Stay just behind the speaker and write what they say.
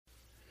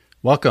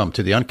Welcome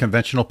to The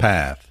Unconventional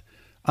Path,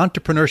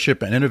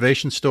 entrepreneurship and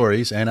innovation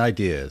stories and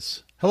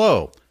ideas.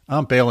 Hello,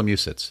 I'm Bela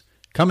Musitz,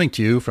 coming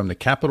to you from the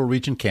Capital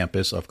Region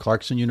campus of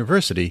Clarkson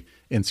University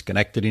in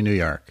Schenectady, New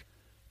York.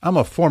 I'm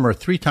a former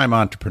three-time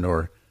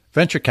entrepreneur,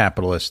 venture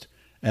capitalist,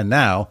 and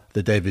now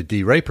the David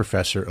D. Ray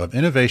Professor of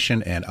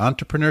Innovation and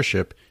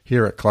Entrepreneurship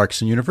here at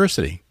Clarkson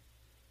University.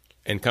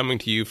 And coming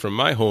to you from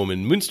my home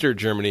in Münster,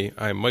 Germany,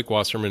 I'm Mike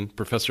Wasserman,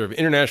 Professor of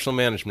International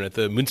Management at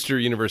the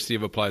Münster University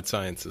of Applied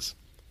Sciences.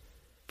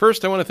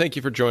 First, I want to thank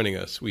you for joining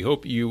us. We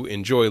hope you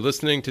enjoy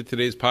listening to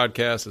today's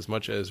podcast as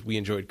much as we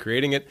enjoyed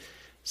creating it.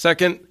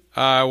 Second,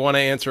 I want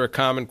to answer a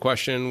common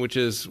question, which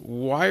is,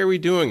 why are we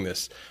doing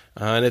this?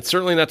 And it's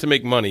certainly not to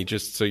make money,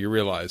 just so you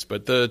realize.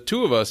 But the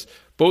two of us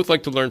both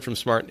like to learn from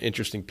smart and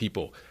interesting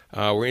people.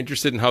 We're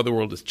interested in how the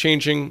world is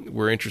changing.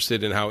 We're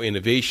interested in how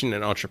innovation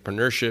and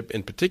entrepreneurship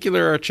in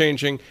particular are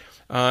changing.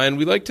 And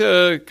we like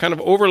to kind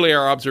of overlay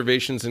our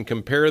observations and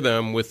compare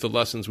them with the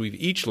lessons we've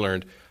each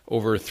learned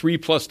over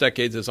 3+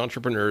 decades as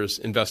entrepreneurs,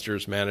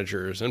 investors,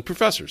 managers, and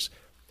professors.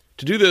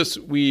 To do this,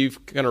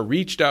 we've kind of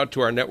reached out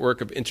to our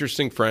network of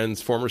interesting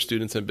friends, former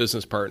students, and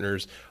business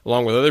partners,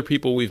 along with other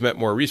people we've met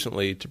more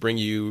recently, to bring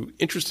you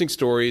interesting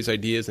stories,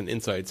 ideas, and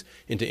insights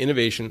into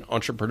innovation,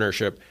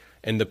 entrepreneurship,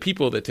 and the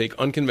people that take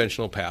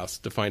unconventional paths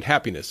to find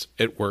happiness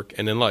at work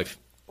and in life.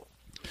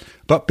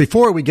 But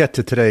before we get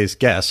to today's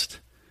guest,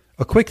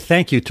 a quick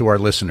thank you to our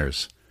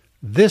listeners.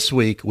 This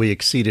week, we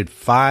exceeded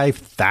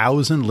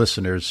 5,000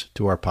 listeners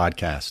to our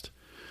podcast.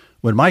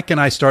 When Mike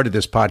and I started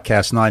this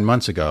podcast 9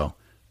 months ago,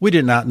 we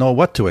did not know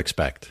what to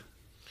expect.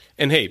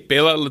 And hey,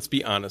 Bela, let's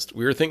be honest.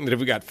 We were thinking that if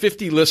we got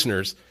 50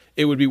 listeners,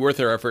 it would be worth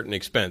our effort and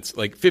expense.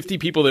 Like 50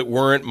 people that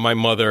weren't my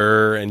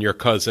mother and your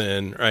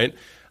cousin, right?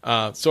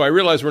 So I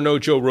realize we're no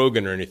Joe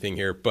Rogan or anything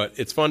here, but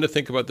it's fun to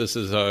think about this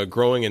as a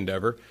growing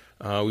endeavor.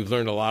 We've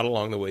learned a lot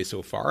along the way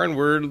so far, and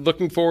we're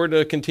looking forward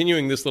to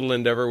continuing this little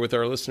endeavor with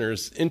our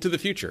listeners into the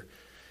future.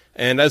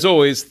 And as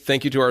always,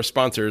 thank you to our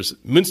sponsors,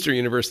 Münster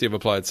University of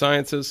Applied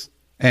Sciences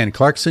and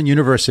Clarkson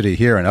University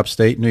here in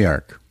upstate New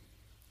York.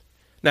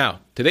 Now,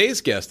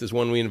 today's guest is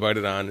one we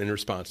invited on in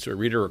response to a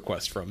reader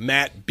request from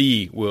Matt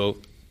B. We'll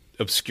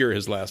obscure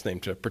his last name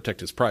to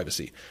protect his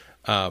privacy.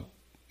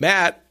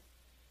 Matt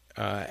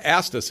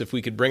asked us if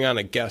we could bring on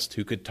a guest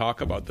who could talk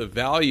about the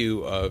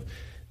value of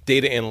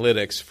data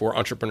analytics for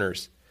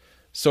entrepreneurs.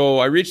 So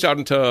I reached out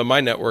into my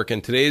network,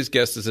 and today's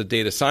guest is a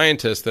data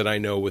scientist that I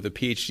know with a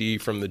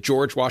PhD from the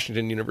George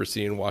Washington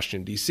University in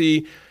Washington,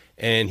 D.C.,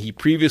 and he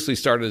previously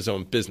started his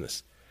own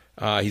business.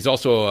 He's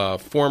also a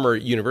former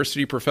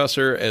university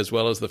professor, as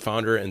well as the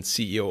founder and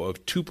CEO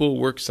of Tuple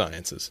Work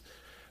Sciences.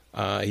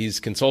 He's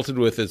consulted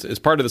with, as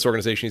part of this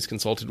organization, he's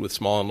consulted with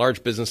small and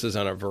large businesses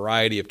on a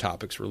variety of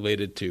topics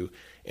related to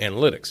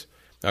analytics.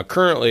 Now,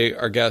 currently,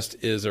 our guest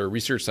is a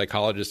research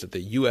psychologist at the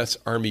U.S.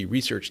 Army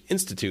Research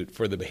Institute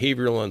for the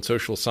Behavioral and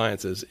Social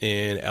Sciences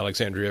in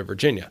Alexandria,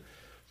 Virginia.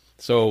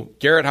 So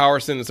Garett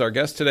Howardson is our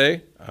guest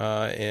today,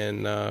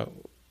 and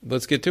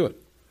let's get to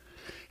it.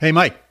 Hey,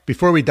 Mike,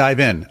 before we dive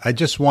in, I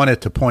just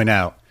wanted to point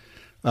out,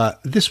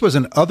 this was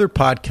an other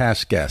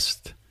podcast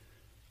guest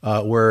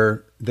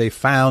where they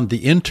found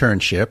the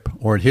internship,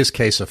 or in his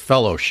case, a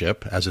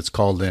fellowship, as it's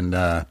called in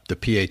the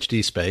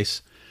PhD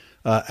space,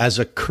 as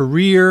a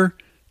career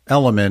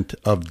element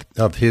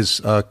of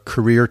his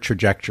career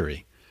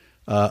trajectory.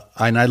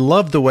 And I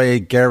love the way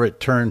Garett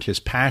turned his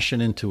passion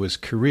into his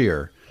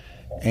career.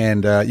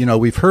 And,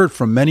 we've heard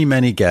from many,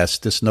 many guests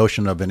this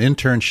notion of an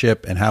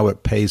internship and how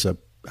it plays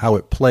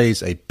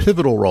a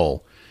pivotal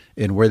role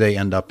in where they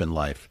end up in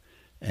life.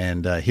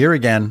 And here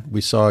again,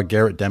 we saw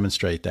Garett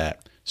demonstrate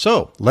that.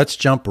 So let's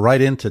jump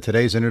right into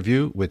today's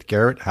interview with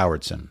Garett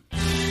Howardson.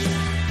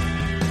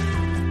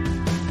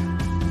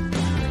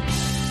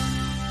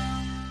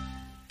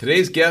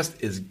 Today's guest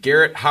is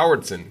Garett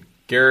Howardson.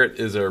 Garett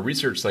is a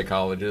research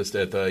psychologist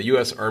at the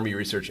U.S. Army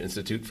Research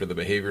Institute for the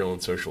Behavioral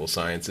and Social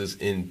Sciences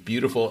in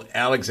beautiful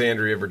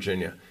Alexandria,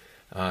 Virginia.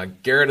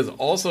 Garett is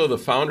also the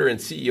founder and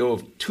CEO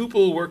of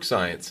Tuple Work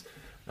Science,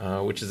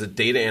 which is a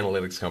data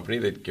analytics company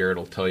that Garett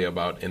will tell you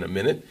about in a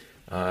minute.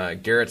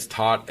 Garett's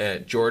taught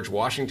at George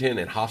Washington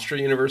and Hofstra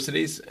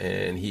universities,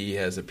 and he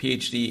has a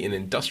PhD in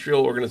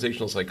industrial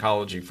organizational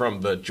psychology from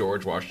the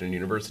George Washington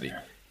University.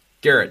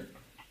 Garett,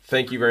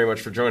 thank you very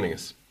much for joining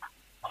us.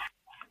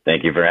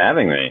 Thank you for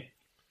having me.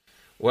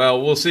 Well,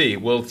 we'll see.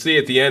 We'll see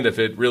at the end if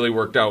it really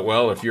worked out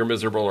well, if you're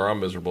miserable or I'm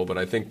miserable, but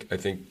I think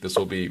this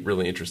will be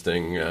really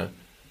interesting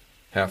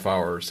half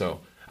hour or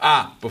so.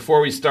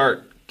 Before we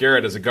start,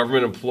 Garett, as a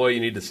government employee, you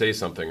need to say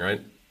something,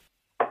 right?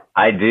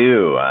 I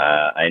do.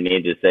 I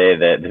need to say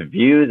that the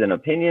views and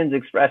opinions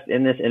expressed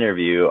in this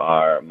interview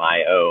are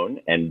my own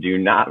and do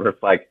not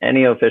reflect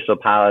any official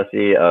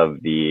policy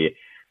of the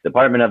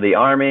Department of the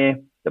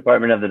Army,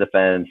 Department of the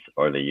Defense,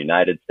 or the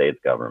United States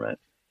government.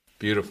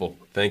 Beautiful.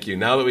 Thank you.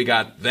 Now that we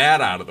got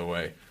that out of the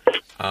way,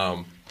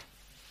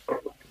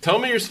 tell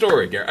me your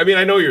story, Garett. I mean,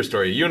 I know your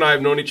story. You and I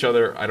have known each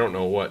other, I don't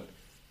know what,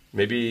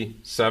 maybe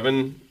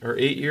 7 or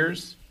 8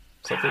 years,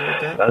 something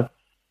like that?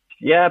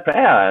 that's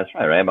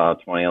probably right, about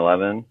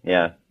 2011.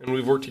 Yeah. And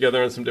we've worked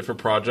together on some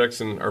different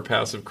projects, and our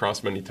paths have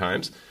crossed many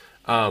times.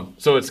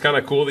 So it's kind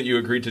of cool that you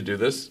agreed to do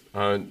this,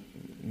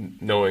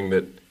 knowing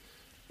that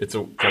it's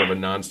a kind of a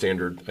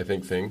non-standard, I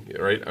think, thing,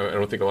 right? I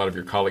don't think a lot of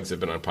your colleagues have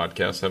been on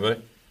podcasts, have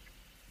they?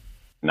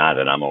 Not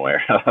that I'm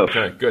aware of.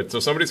 Okay, good. So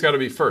somebody's got to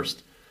be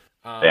first.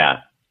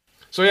 Yeah.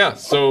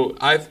 So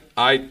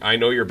I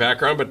know your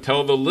background, but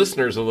tell the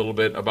listeners a little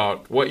bit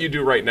about what you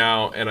do right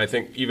now, and I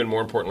think even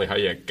more importantly, how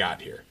you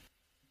got here.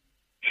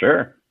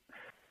 Sure.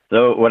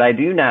 So what I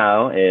do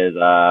now is,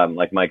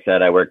 like Mike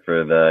said, I work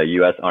for the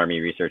U.S. Army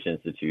Research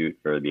Institute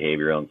for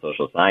Behavioral and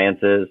Social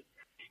Sciences.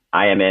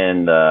 I am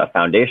in the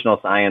Foundational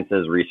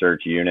Sciences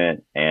Research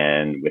Unit,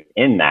 and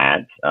within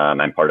that,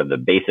 I'm part of the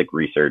Basic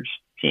Research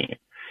team.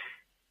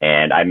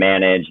 And I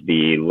manage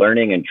the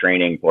learning and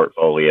training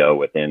portfolio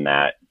within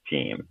that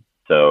team.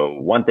 So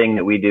one thing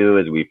that we do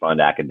is we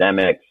fund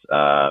academics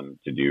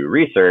to do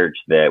research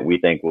that we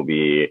think will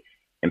be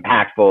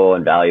impactful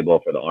and valuable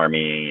for the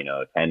Army,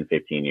 10,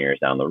 15 years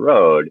down the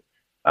road.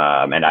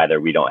 And either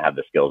we don't have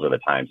the skills or the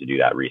time to do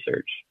that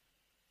research.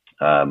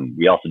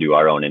 We also do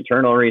our own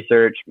internal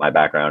research. My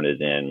background is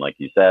in, like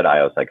you said,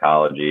 IO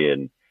psychology,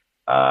 and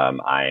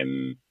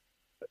I'm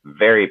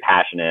very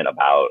passionate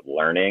about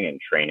learning and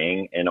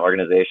training in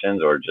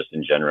organizations, or just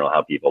in general,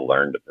 how people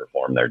learn to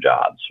perform their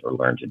jobs or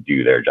learn to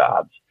do their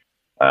jobs.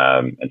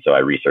 And so I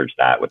researched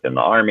that within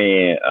the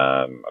Army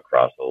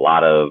across a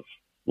lot of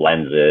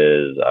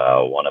lenses,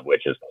 one of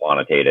which is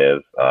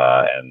quantitative,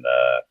 and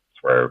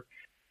that's where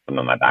some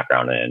of my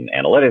background in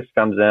analytics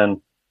comes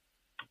in.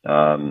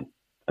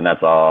 And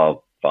that's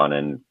all fun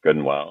and good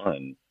and well,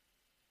 and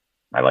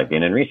I like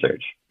being in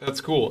research.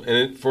 That's cool.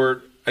 And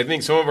I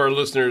think some of our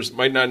listeners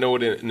might not know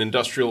what an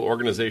industrial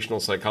organizational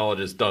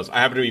psychologist does.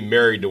 I happen to be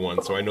married to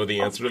one, so I know the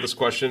answer to this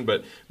question,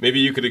 but maybe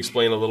you could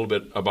explain a little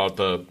bit about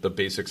the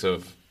basics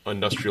of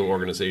industrial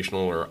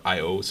organizational, or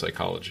IO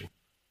psychology.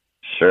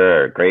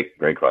 Sure. Great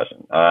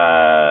question.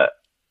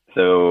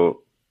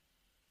 So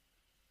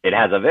it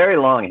has a very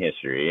long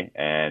history,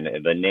 and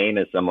the name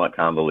is somewhat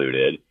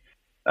convoluted.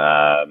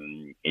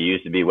 It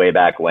used to be way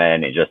back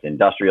when just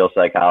industrial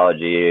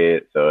psychology.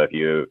 So if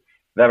you've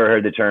ever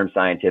heard the term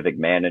scientific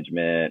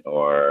management,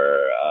 or,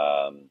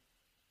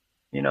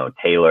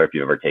 Taylor, if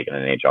you've ever taken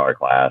an HR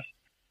class,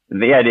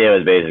 the idea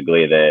was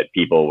basically that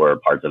people were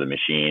parts of the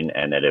machine,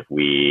 and that if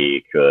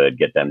we could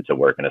get them to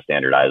work in a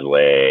standardized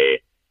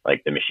way,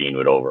 like the machine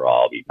would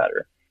overall be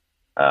better.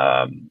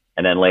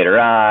 And then later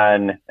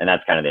on, and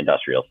that's kind of the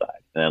industrial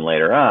side. And then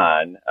later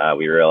on,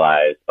 we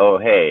realized, oh,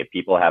 hey,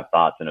 people have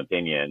thoughts and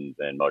opinions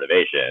and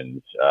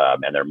motivations,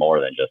 and they're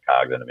more than just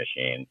cogs in a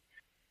machine.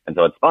 And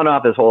so it spun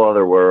off this whole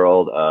other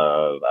world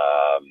of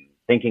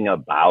thinking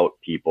about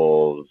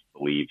people's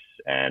beliefs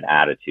and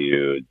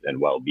attitudes and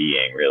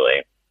well-being,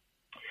 really.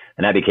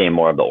 And that became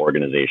more of the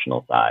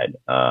organizational side.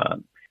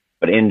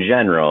 But in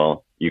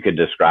general, you could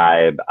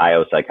describe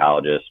IO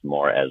psychologists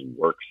more as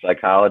work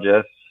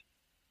psychologists,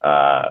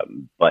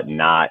 but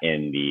not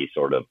in the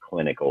sort of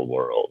clinical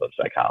world of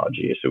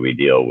psychology. So we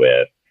deal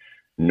with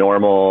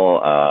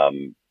normal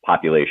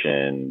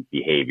population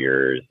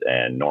behaviors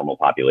and normal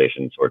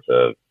population sorts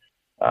of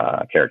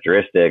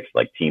characteristics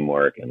like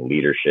teamwork and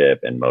leadership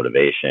and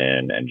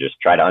motivation, and just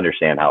try to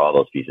understand how all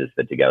those pieces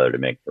fit together to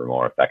make for a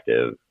more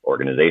effective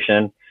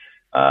organization,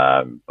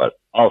 but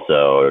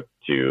also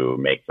to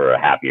make for a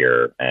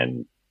happier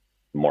and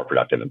more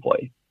productive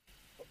employee.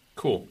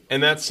 Cool.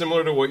 And that's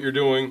similar to what you're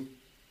doing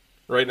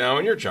right now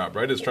in your job,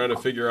 right? Is trying to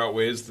figure out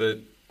ways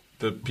that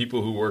the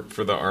people who work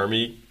for the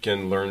Army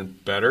can learn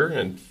better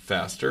and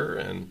faster.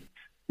 And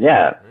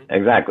yeah,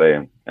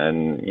 exactly.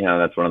 And,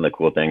 that's one of the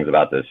cool things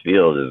about this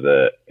field is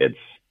that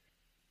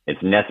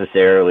it's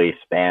necessarily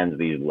spans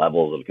these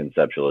levels of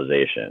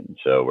conceptualization.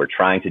 So we're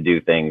trying to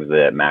do things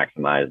that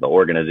maximize the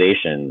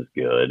organization's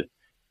good,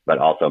 but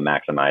also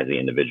maximize the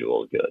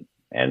individual's good.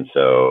 And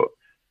so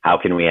how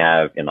can we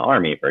have in the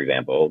Army, for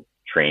example,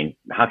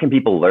 how can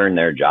people learn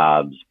their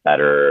jobs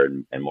better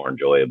and more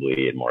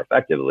enjoyably and more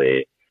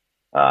effectively,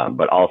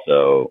 but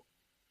also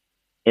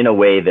in a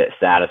way that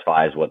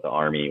satisfies what the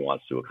Army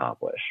wants to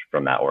accomplish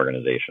from that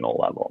organizational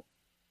level.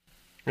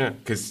 Yeah,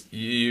 because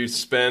you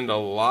spend a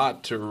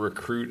lot to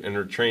recruit and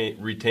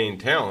retain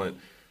talent,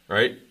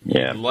 right?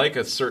 Yeah. You'd like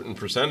a certain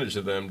percentage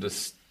of them to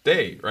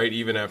stay, right,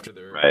 even after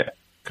their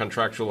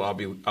contractual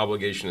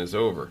obligation is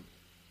over.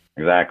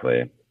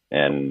 Exactly.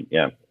 And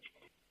yeah.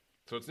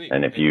 So it's neat.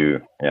 And if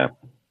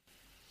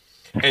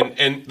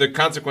And the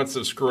consequence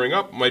of screwing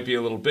up might be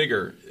a little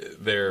bigger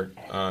there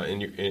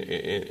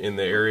in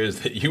the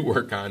areas that you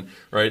work on,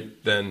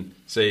 right? Than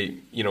say,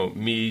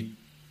 me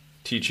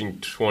teaching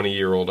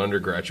 20-year-old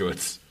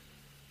undergraduates,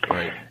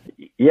 right?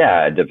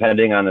 Yeah,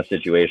 depending on the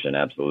situation,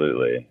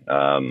 absolutely.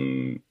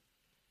 And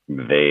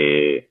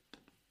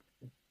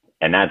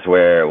that's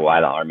why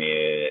the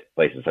Army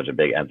places such a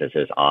big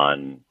emphasis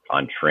on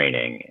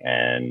training,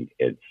 and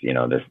it's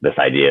this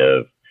idea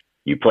of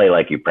you play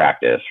like you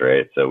practice,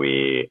 right? So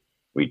we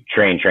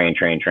train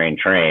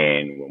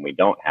when we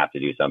don't have to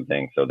do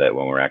something, so that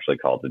when we're actually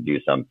called to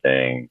do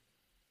something,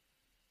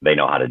 they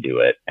know how to do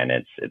it, and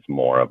it's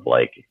more of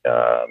like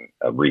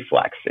a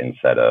reflex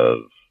instead of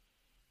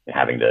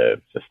having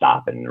to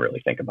stop and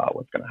really think about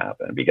what's going to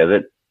happen,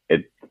 because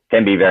it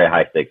can be very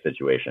high stakes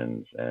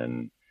situations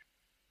and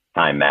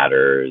time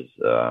matters.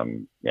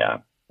 Yeah,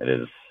 it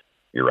is.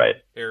 You're right.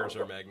 Errors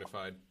are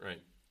magnified,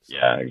 right? So,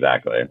 yeah,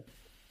 exactly.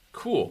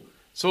 Cool.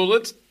 So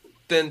let's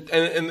then,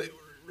 and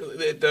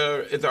at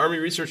the Army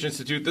Research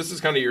Institute, this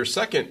is kind of your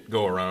second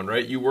go around,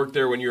 right? You worked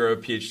there when you were a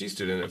PhD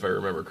student, if I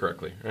remember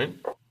correctly, right?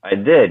 I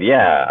did,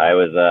 yeah. I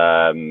was,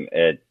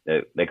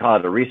 they call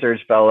it a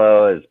research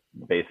fellow, is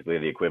basically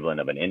the equivalent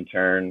of an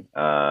intern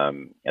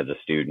as a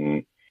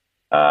student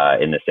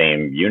in the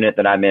same unit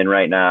that I'm in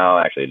right now,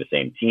 actually the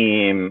same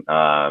team.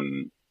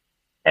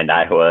 And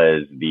I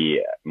was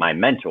my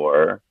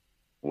mentor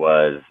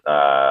was,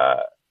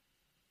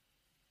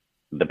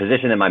 the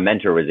position that my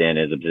mentor was in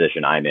is the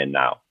position I'm in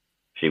now.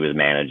 She was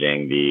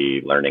managing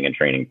the learning and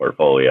training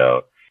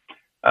portfolio.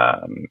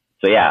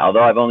 So yeah,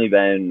 although I've only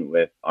been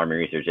with Army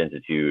Research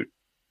Institute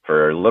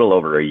for a little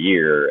over a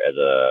year as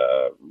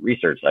a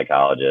research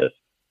psychologist,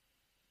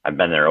 I've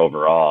been there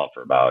overall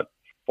for about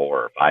 4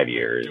 or 5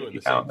 years. Doing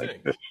the same thing.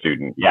 The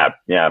student, yeah,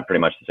 pretty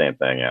much the same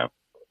thing, yeah.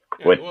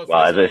 Well,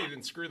 you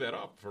didn't screw that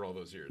up for all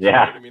those years.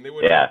 Yeah, right? I mean, they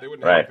wouldn't have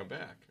to come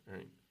back,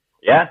 right?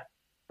 Yeah,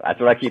 that's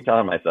what I keep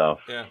telling myself.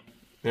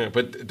 Yeah,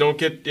 but don't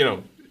get,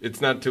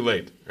 it's not too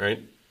late, right?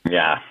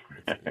 Yeah.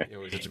 You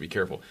always have to be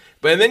careful.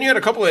 But and then you had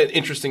a couple of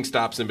interesting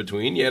stops in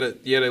between. You had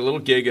a little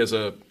gig as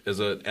a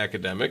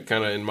academic,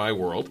 kind of in my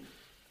world.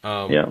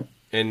 Yeah.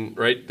 And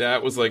right,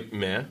 that was like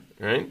meh,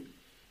 right?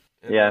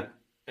 Yeah.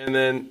 And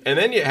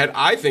then you had,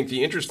 I think,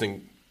 the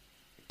interesting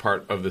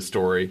part of the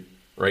story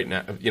right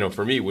now,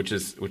 for me, which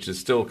is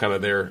still kind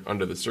of there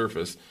under the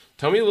surface.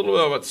 Tell me a little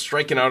bit about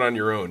striking out on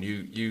your own.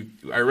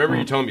 I remember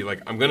you telling me,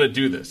 like, I'm going to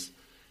do this.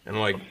 And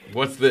I'm like,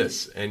 what's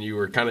this? And you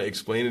were kind of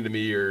explaining to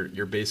me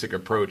your basic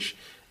approach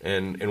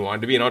and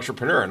wanted to be an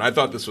entrepreneur. And I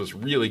thought this was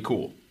really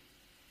cool.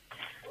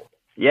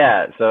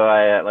 Yeah. So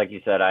like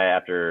you said,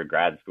 after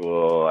grad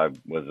school, I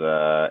was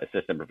a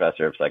assistant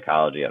professor of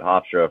psychology at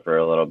Hofstra for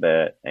a little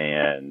bit,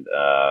 and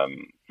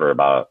for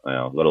about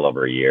a little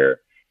over a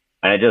year.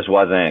 And it just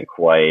wasn't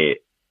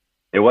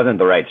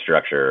the right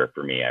structure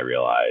for me, I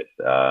realized.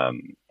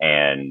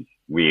 And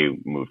we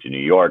moved to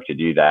New York to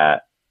do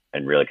that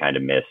and really kind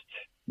of missed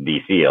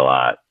DC a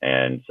lot.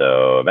 And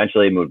so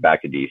eventually moved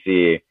back to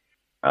DC.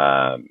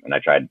 And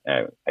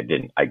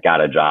I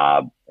got a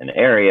job in the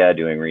area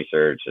doing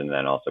research, and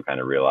then also kind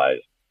of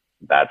realized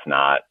that's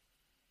not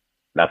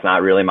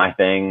really my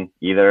thing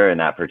either in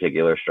that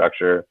particular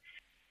structure.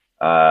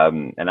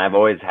 And I've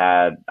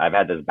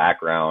had this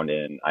background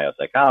in IO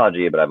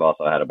psychology, but I've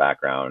also had a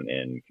background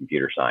in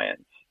computer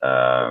science.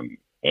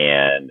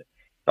 And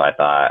so I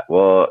thought,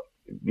 well,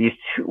 these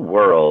two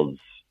worlds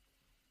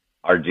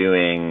are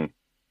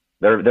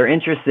they're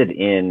interested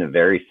in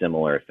very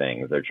similar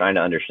things. They're trying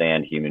to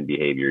understand human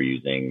behavior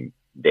using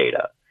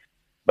data.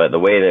 But the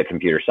way that a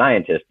computer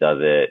scientist does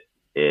it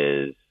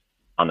is,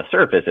 on the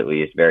surface at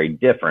least, very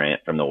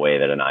different from the way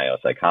that an IO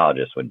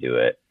psychologist would do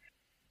it.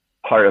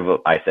 Part of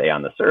what I say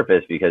on the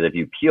surface, because if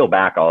you peel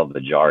back all of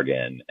the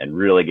jargon and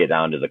really get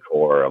down to the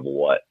core of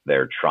what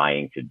they're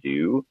trying to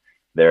do,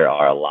 there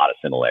are a lot of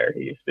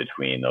similarities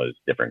between those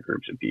different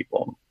groups of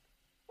people.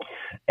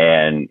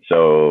 And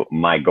so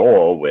my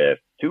goal with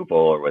Tuple,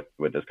 or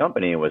with this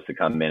company, was to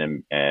come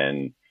in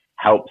and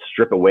help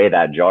strip away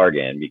that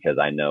jargon, because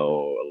I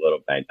know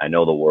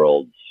the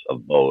worlds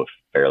of both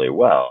fairly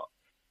well,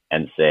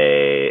 and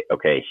say,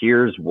 okay,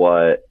 here's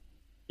what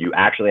you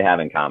actually have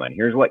in common.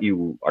 Here's what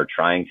you are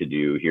trying to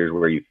do. Here's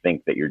where you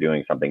think that you're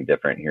doing something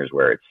different. Here's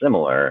where it's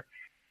similar.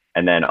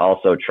 And then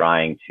also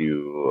trying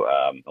to,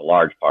 a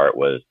large part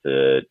was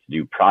to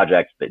do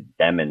projects that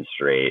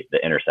demonstrate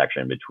the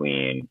intersection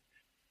between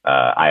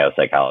IO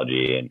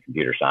psychology and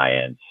computer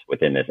science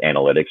within this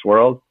analytics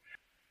world,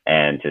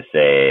 and to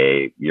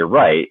say, you're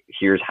right,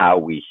 here's how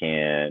we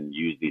can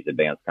use these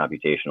advanced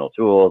computational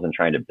tools, and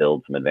trying to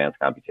build some advanced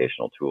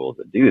computational tools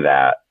that do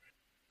that,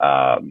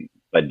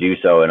 but do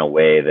so in a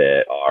way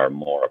that are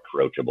more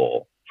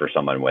approachable for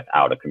someone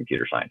without a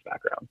computer science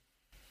background.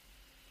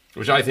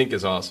 Which I think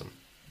is awesome,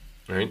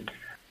 right?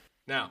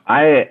 Now, go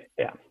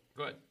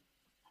ahead.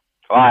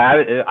 Well,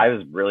 I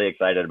was really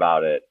excited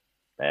about it,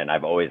 and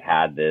I've always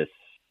had this.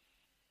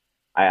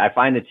 I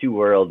find the two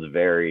worlds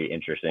very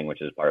interesting,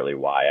 which is partly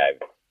why I've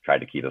tried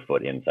to keep a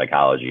foot in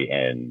psychology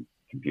and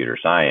computer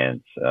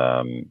science.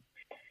 And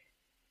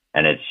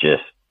it's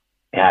just,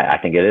 I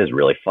think it is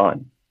really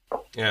fun.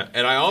 Yeah,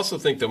 and I also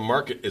think the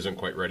market isn't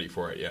quite ready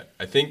for it yet.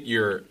 I think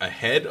you're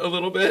ahead a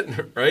little bit,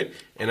 right?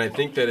 And I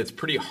think that it's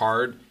pretty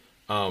hard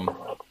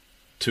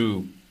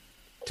to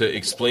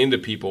explain to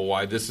people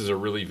why this is a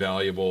really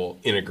valuable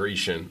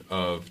integration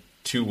of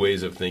two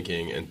ways of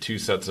thinking and two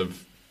sets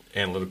of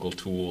analytical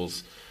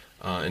tools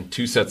and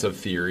two sets of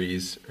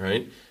theories,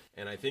 right?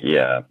 And I think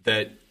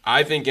that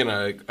in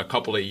a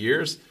couple of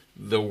years,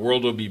 the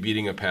world will be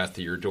beating a path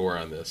to your door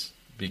on this,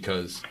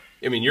 because,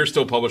 I mean, you're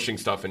still publishing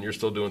stuff and you're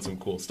still doing some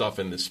cool stuff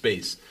in this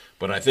space.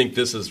 But I think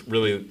this is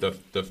really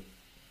the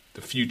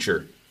the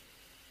future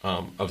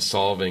of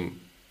solving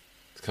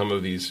some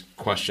of these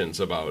questions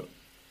about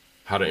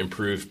how to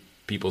improve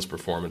people's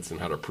performance and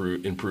how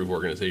to improve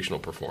organizational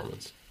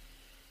performance?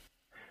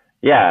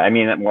 Yeah, I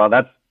mean, well,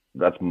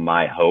 that's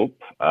my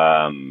hope.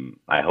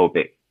 I hope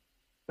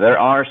there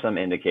are some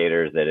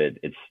indicators that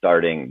it's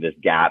starting, this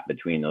gap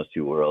between those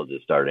two worlds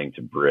is starting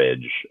to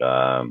bridge.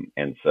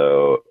 And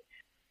so,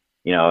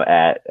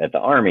 at the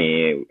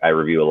Army, I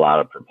review a lot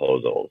of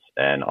proposals,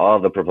 and all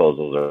the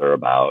proposals are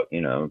about,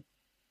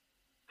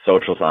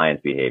 social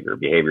science behavior,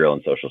 behavioral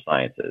and social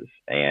sciences.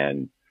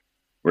 And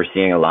we're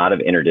seeing a lot of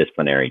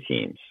interdisciplinary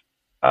teams.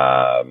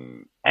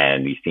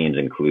 And these teams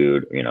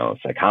include,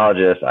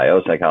 psychologists,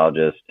 IO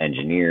psychologists,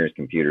 engineers,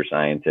 computer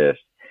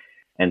scientists.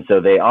 And so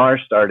they are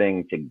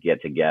starting to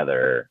get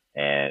together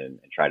and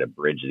try to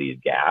bridge these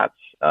gaps.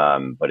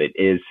 But it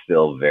is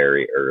still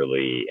very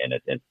early, and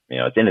it's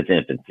in its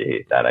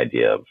infancy, that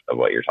idea of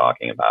what you're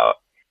talking about.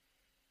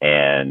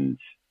 And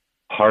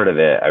part of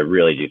it, I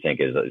really do think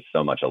is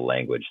so much a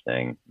language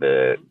thing.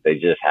 They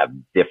just have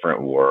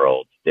different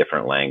worlds,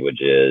 different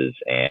languages,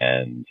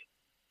 and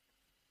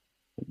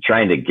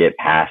trying to get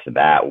past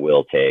that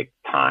will take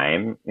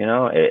time.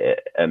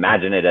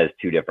 Imagine it as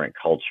two different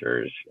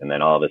cultures, and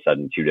then all of a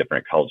sudden two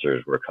different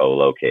cultures were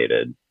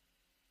co-located.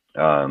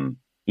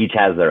 Each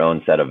has their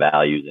own set of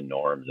values and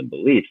norms and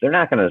beliefs. They're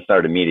not going to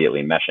start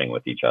immediately meshing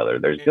with each other.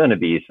 There's going to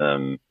be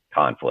some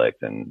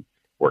conflict and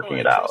working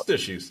it out. Trust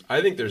issues.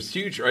 I think there's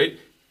huge, right?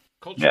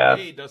 Culture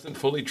A doesn't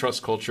fully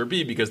trust culture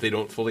B because they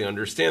don't fully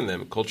understand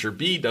them. Culture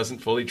B doesn't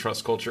fully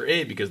trust culture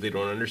A because they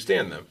don't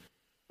understand them.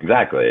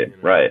 Exactly.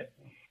 Right.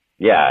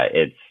 Yeah.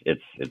 It's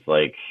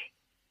like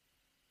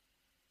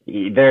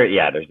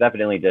there's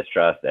definitely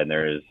distrust, and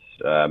there's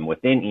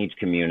within each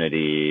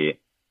community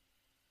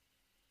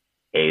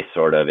a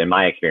sort of, in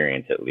my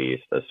experience at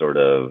least, a sort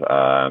of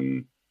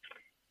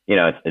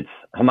it's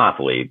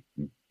homophily.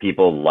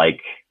 People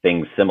like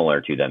things similar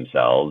to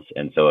themselves,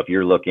 and so if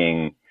you're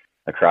looking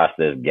across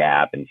this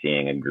gap and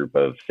seeing a group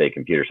of, say,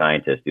 computer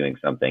scientists doing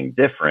something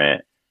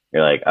different,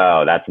 you're like,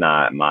 oh, that's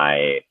not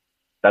my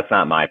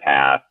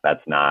path.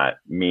 That's not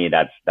me.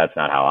 That's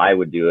not how I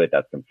would do it.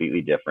 That's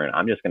completely different.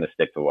 I'm just going to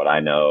stick to what I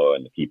know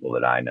and the people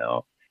that I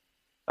know.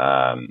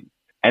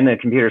 And the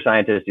computer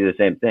scientists do the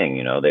same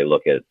thing. They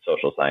look at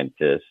social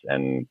scientists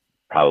and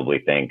probably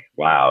think,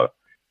 wow,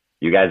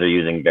 you guys are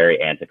using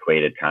very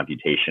antiquated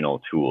computational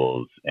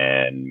tools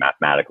and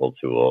mathematical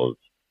tools.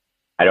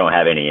 I don't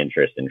have any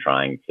interest in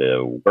trying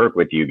to work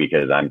with you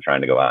because I'm trying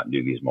to go out and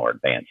do these more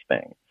advanced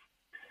things.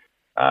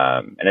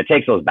 And it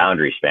takes those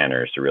boundary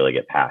spanners to really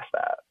get past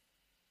that.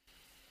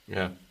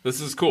 Yeah,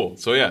 this is cool.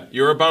 So yeah,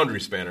 you're a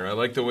boundary spanner. I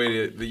like the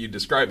way that you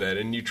describe that.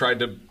 And you tried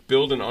to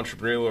build an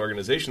entrepreneurial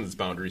organization that's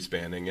boundary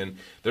spanning. And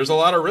there's a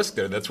lot of risk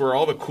there. That's where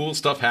all the cool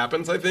stuff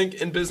happens, I think,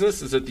 in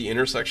business, is at the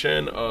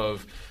intersection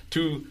of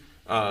two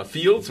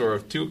fields or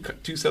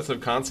two sets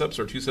of concepts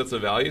or two sets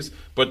of values,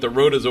 but the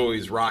road is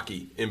always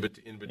rocky in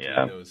between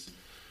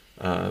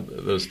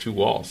those two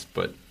walls.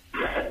 But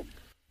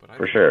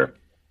for sure.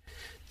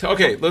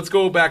 Okay, let's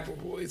go back.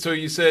 So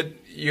you said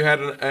you had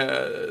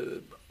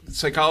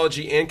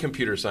psychology and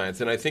computer science,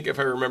 and I think if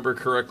I remember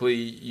correctly,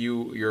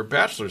 your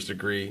bachelor's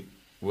degree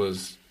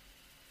was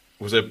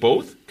it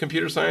both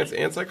computer science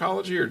and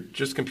psychology, or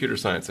just computer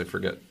science? I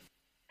forget.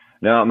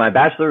 No, my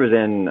bachelor was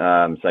in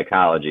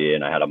psychology,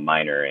 and I had a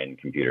minor in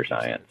computer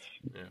science.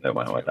 That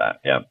went with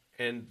that. Yeah.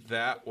 And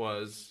that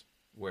was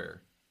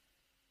where?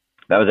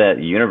 That was at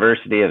the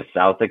University of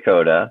South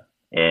Dakota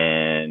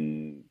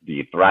in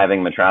the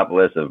thriving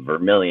metropolis of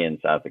Vermillion,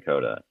 South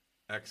Dakota.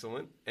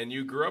 Excellent. And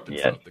you grew up in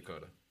South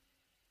Dakota?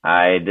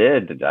 I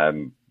did. I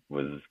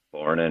was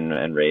born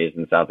and raised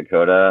in South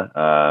Dakota.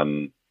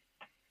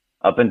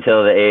 Up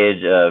until the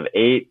age of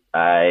 8,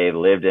 I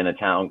lived in a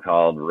town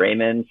called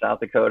Raymond, South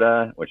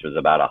Dakota, which was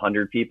about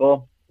 100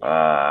 people.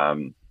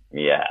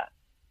 Yeah.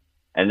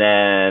 And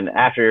then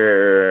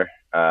after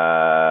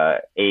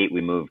 8, we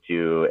moved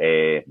to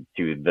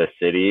the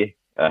city,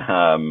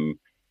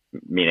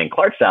 meaning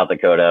Clark, South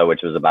Dakota,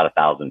 which was about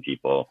 1,000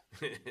 people.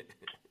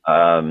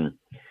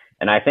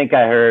 And I think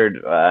I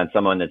heard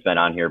someone that's been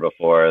on here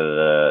before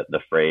the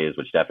phrase,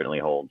 which definitely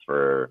holds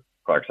for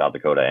Clark, South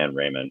Dakota and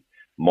Raymond,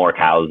 more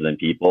cows than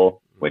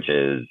people, which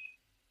is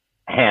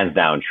hands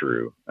down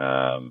true.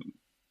 And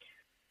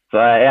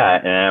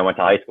I went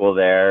to high school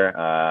there.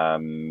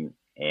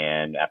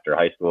 And after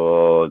high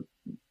school,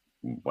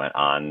 went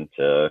on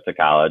to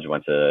college,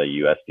 went to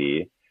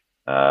USD,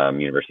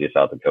 University of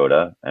South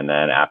Dakota. And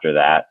then after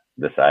that,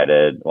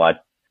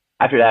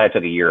 I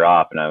took a year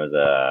off, and I was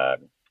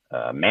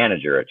a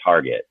manager at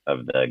Target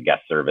of the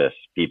guest service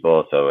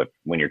people. So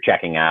when you're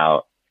checking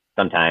out,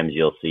 sometimes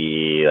you'll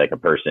see like a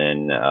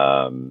person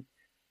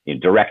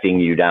directing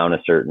you down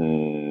a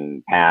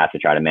certain path to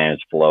try to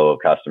manage flow of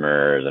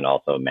customers and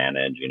also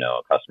manage,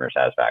 customer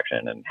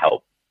satisfaction and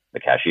help the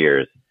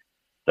cashiers.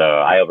 So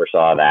I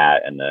oversaw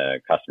that and the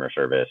customer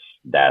service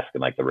desk and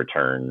like the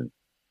return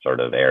sort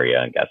of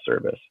area and guest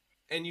service.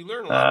 And you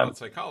learn a lot about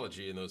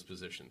psychology in those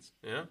positions,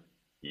 yeah?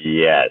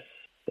 Yes.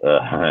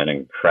 an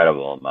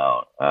incredible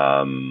amount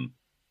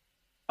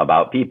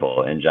about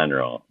people in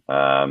general.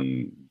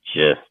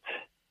 Just,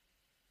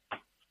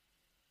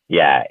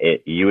 yeah,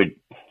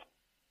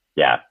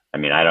 I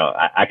mean,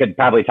 I could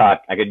probably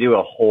I could do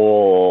a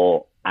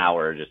whole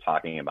hour just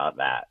talking about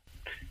that.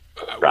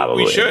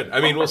 Probably. We should.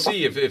 I mean, we'll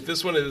see if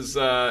this one is,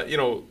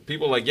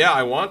 people like, yeah,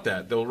 I want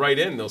that. They'll write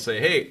in. They'll say,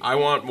 hey, I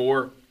want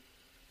more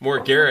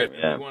Garett.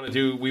 Yeah.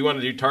 We want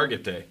to do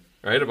Target Day,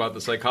 right? About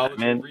the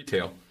psychology of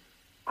retail.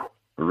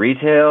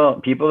 Retail,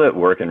 people that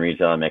work in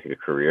retail and make a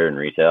career in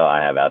retail,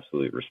 I have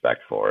absolute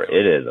respect for.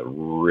 It is a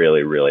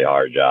really, really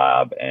hard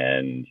job,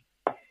 and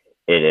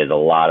it is a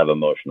lot of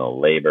emotional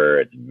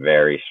labor. It's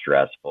very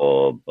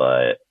stressful,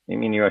 but I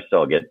mean, you're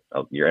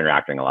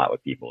interacting a lot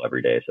with people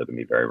every day, so it can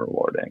be very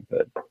rewarding.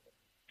 But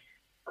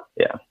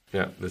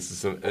yeah, this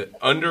is an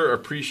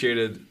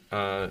underappreciated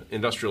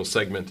industrial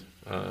segment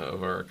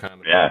of our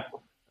economy.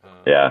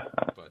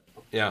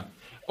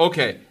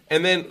 Okay,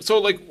 and then so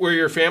like, were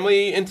your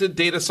family into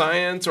data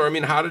science, or I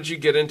mean, how did you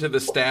get into the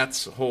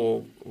stats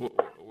whole?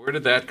 Where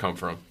did that come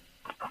from?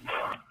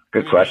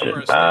 Good question. You're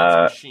a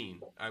stats machine,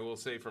 I will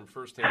say, from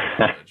firsthand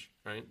knowledge,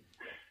 right?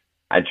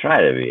 I try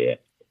to be.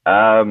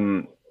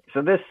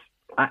 So this,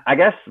 I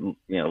guess,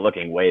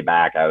 looking way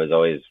back, I was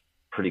always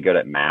pretty good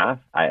at math.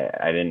 I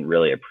didn't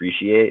really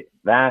appreciate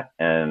that,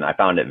 and I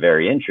found it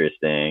very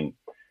interesting,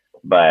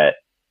 but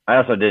I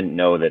also didn't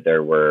know that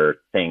there were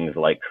things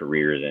like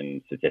careers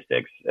in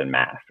statistics and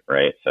math,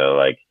 right? So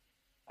like,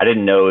 I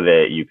didn't know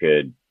that you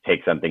could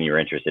take something you're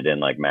interested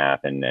in, like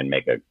math, and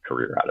make a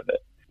career out of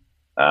it.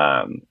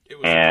 It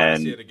was a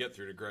class you had to get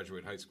through to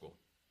graduate high school.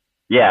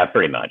 Yeah,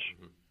 pretty much.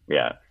 Mm-hmm.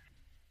 Yeah.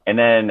 And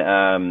then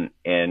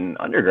in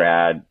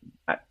undergrad,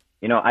 I'm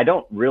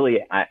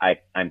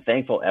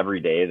thankful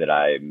every day that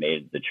I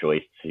made the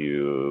choice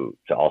to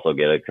also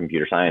get a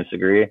computer science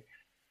degree.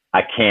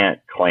 I can't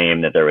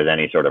claim that there was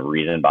any sort of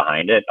reason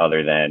behind it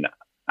other than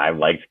I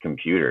liked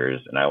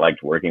computers, and I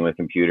liked working with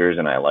computers,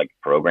 and I liked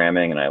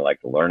programming, and I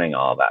liked learning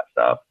all that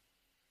stuff.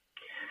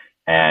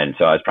 And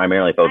so I was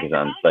primarily focused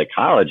on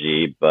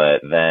psychology,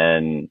 but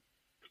then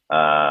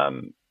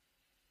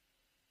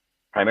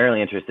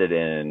primarily interested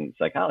in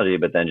psychology,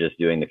 but then just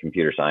doing the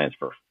computer science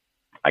for,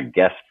 I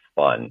guess,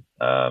 fun.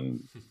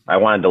 I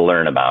wanted to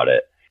learn about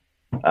it.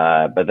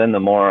 But then the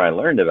more I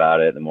learned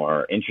about it, the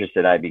more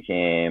interested I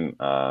became.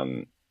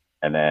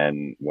 And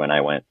then when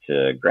I went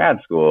to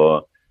grad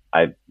school,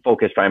 I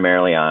focused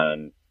primarily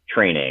on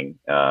training,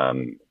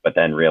 but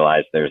then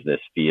realized there's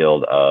this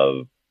field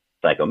of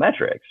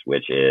psychometrics,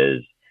 which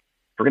is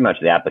pretty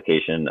much the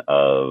application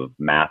of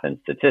math and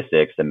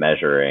statistics to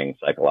measuring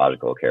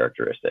psychological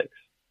characteristics,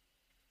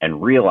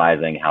 and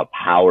realizing how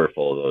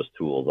powerful those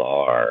tools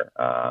are,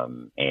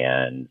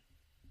 and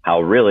how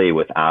really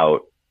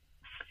without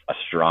a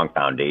strong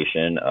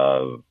foundation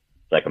of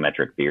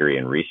psychometric theory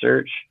and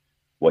research,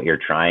 what you're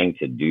trying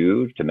to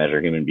do to measure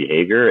human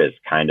behavior is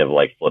kind of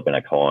like flipping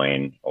a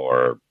coin,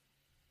 or,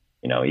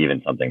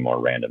 even something more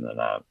random than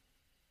that.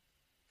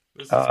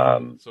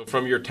 So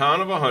from your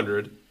town of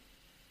 100,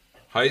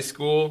 high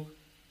school,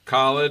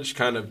 college,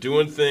 kind of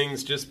doing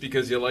things just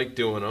because you like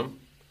doing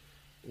them,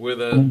 with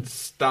a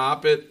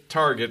stop at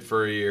Target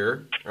for a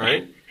year,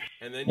 right?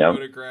 And then you go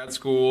to grad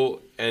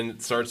school, and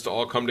it starts to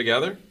all come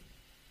together?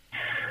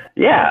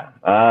 Yeah.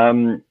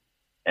 And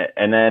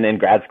then in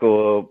grad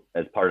school,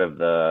 as part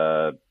of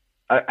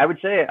I would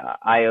say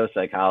IO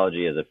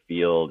psychology as a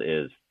field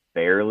is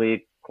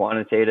fairly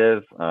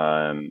quantitative,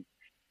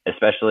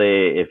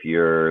 especially if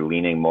you're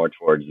leaning more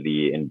towards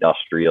the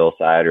industrial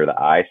side or the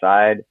I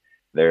side.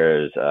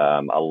 There's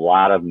a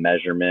lot of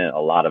measurement, a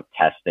lot of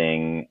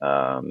testing.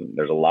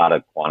 There's a lot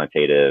of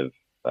quantitative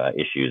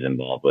issues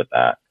involved with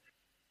that.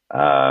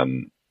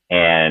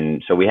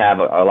 And so we have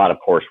a lot of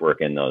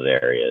coursework in those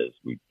areas.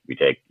 We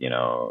take,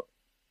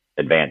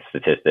 advanced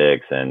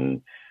statistics,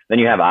 and then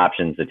you have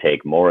options to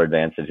take more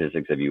advanced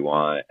statistics if you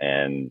want.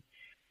 And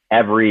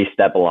every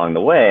step along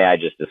the way, I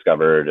just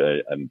discovered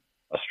a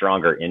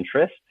stronger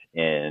interest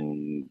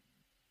in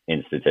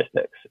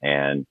statistics.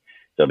 And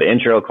so the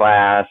intro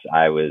class,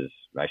 I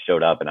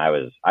showed up, and I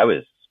was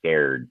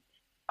scared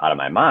out of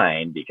my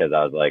mind, because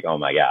I was like, oh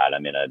my God,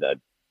 I'm in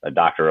a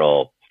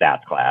doctoral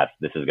stats class.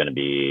 This is going to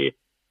be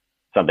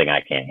something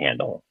I can't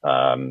handle.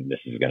 This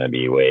is going to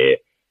be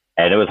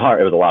and it was hard.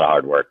 It was a lot of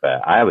hard work,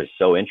 but I was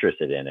so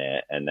interested in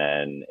it. And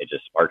then it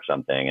just sparked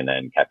something, and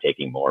then kept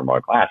taking more and more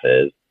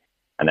classes.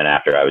 And then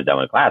after I was done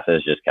with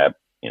classes, just kept,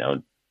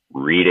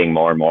 reading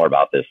more and more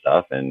about this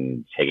stuff,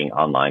 and taking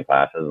online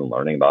classes and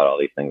learning about all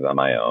these things on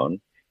my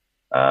own.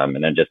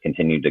 And then just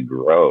continued to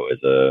grow as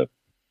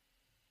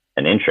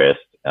an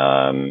interest.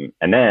 And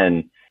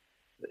then,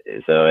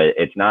 so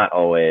it's not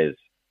always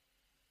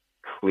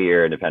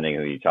clear, depending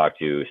who you talk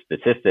to.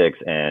 Statistics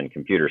and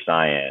computer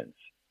science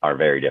are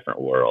very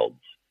different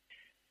worlds.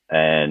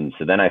 And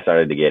so then I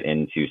started to get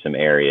into some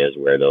areas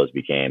where those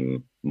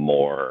became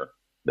more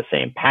the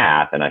same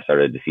path. And I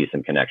started to see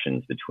some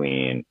connections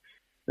between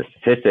the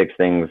statistics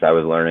things I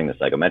was learning, the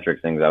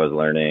psychometric things I was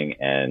learning,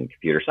 and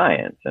computer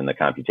science and the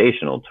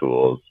computational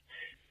tools.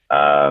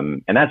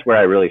 And that's where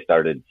I really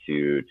started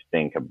to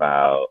think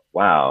about,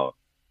 wow,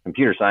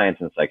 computer science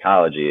and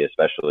psychology,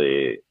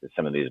 especially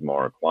some of these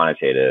more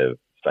quantitative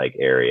psych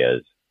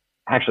areas,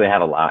 actually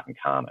have a lot in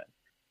common.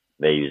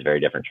 They use very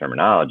different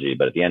terminology,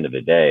 but at the end of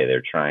the day,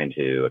 they're trying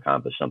to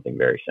accomplish something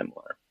very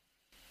similar.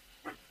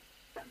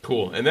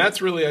 Cool. And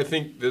that's really, I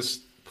think, this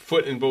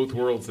foot in both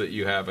worlds that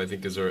you have, I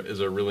think, is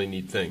a really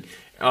neat thing.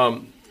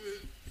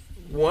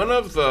 One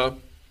of the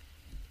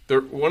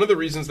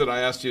reasons that I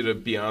asked you to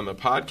be on the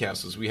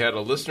podcast is we had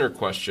a listener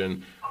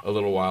question a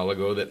little while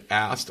ago that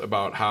asked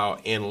about how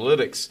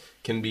analytics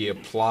can be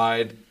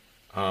applied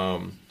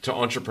to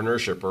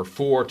entrepreneurship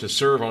or to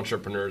serve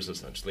entrepreneurs,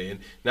 essentially. And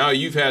now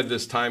you've had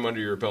this time under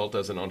your belt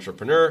as an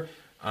entrepreneur.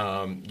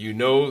 You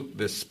know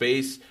this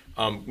space.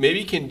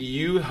 Maybe can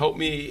you help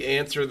me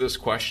answer this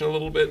question a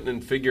little bit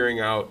in figuring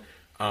out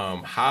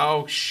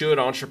how should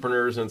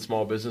entrepreneurs and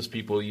small business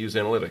people use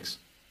analytics?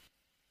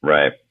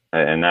 Right.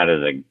 And that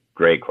is a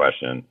great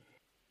question.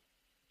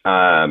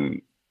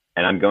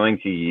 And I'm going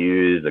to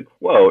use a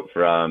quote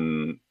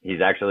from,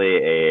 he's actually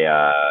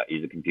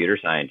he's a computer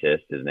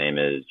scientist. His name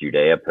is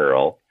Judea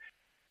Pearl.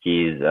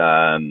 He's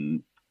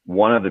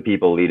one of the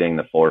people leading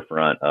the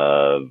forefront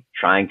of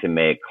trying to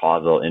make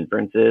causal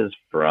inferences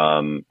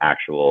from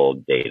actual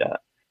data.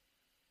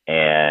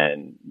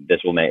 And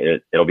this will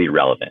it'll be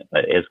relevant.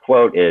 But his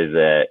quote is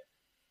that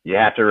you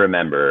have to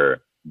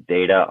remember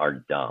data are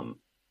dumb.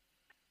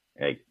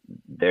 Like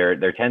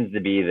there tends to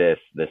be this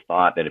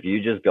thought that if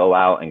you just go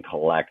out and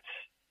collect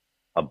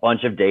a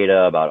bunch of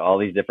data about all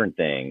these different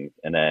things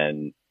and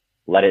then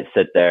let it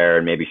sit there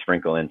and maybe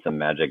sprinkle in some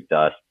magic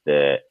dust,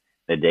 that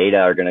the data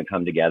are going to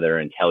come together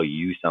and tell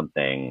you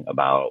something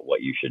about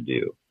what you should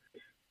do.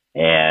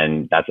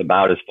 And that's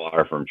about as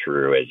far from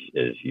true as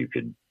you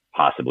could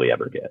possibly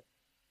ever get.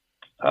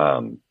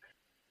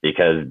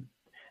 Because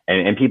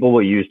people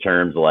will use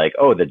terms like,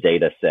 oh, the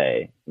data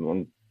say.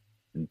 Well,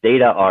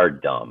 data are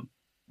dumb.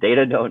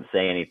 Data don't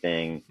say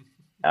anything.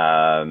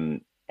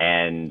 And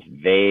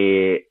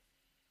they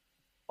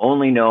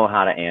only know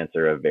how to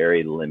answer a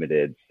very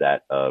limited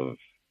set of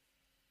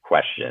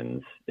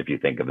questions, if you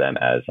think of them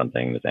as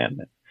something that's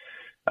animate.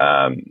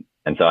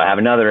 And so I have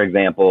another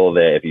example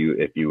that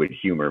if you would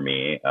humor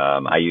me,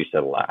 I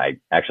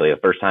actually, the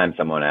first time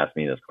someone asked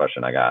me this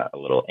question, I got a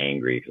little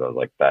angry because I was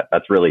like,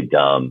 that's really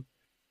dumb.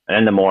 And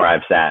then the more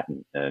I've sat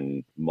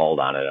and mulled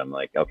on it, I'm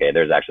like, okay,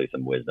 there's actually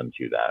some wisdom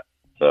to that.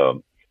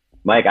 So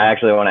Mike, I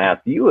actually want to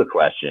ask you a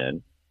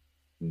question.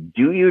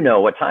 Do you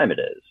know what time it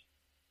is?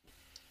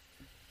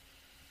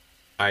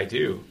 I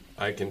do.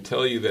 I can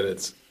tell you that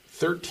it's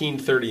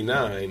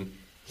 13:39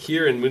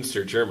 here in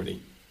Münster,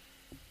 Germany.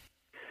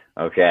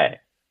 Okay.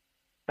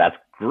 That's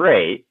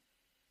great.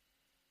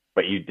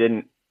 But you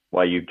didn't,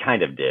 well, you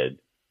kind of did.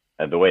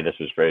 The way this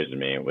was phrased to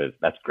me was,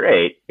 that's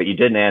great, but you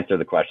didn't answer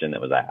the question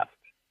that was asked.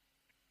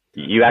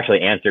 You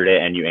actually answered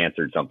it and you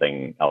answered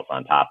something else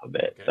on top of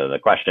it. Okay. So the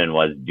question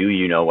was, do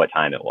you know what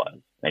time it was?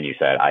 And you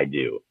said, I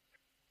do.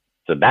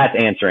 So that's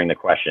answering the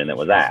question that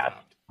was asked.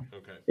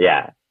 Okay.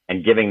 Yeah.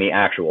 And giving the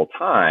actual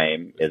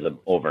time is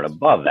over and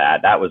above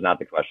that. That was not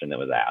the question that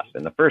was asked.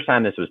 And the first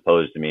time this was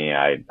posed to me,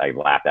 I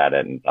laughed at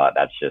it and thought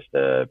that's just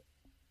a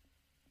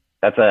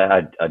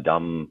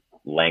dumb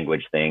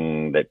language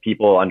thing that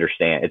people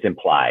understand. It's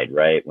implied,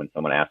 right? When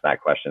someone asks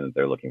that question, that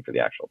they're looking for the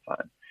actual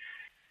time.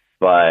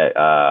 But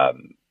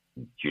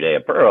Judea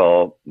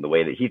Pearl, the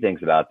way that he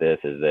thinks about this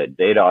is that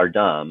data are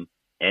dumb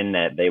and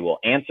that they will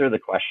answer the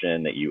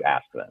question that you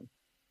ask them.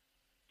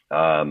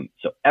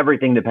 So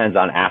everything depends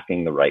on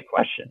asking the right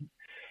question.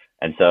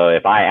 And so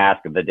if I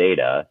ask the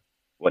data,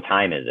 what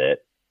time is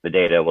it? The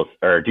data will,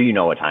 or do you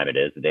know what time it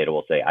is? The data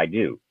will say, I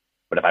do.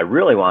 But if I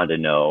really wanted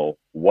to know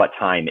what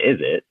time is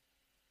it,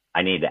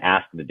 I need to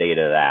ask the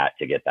data that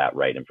to get that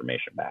right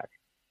information back.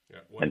 Yeah,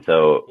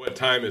 what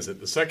time is it?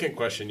 The second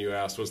question you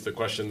asked was the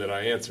question that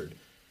I answered,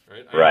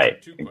 right? I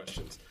answered two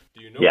questions.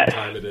 Do you know what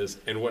time it is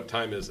and what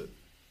time is it?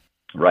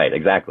 Right,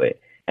 exactly.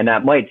 And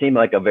that might seem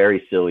like a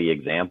very silly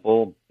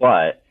example,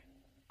 but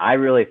I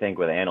really think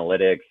with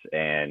analytics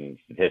and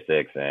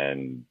statistics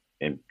and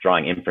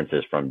drawing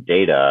inferences from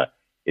data,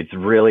 it's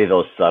really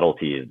those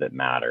subtleties that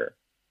matter.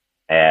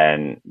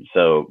 And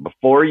so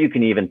before you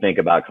can even think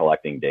about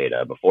collecting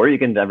data, before you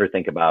can ever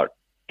think about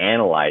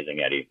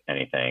analyzing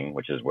anything,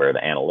 which is where the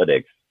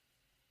analytics,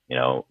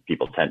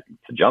 people tend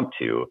to jump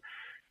to,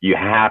 you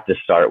have to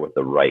start with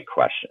the right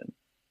question.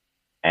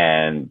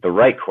 And the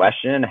right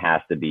question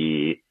has to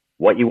be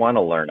what you want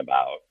to learn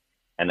about.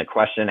 And the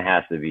question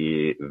has to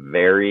be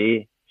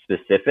very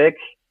specific,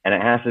 and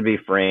it has to be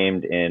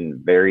framed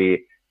in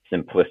very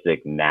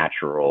simplistic,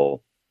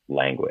 natural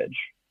language,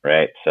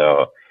 right?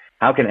 So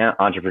how can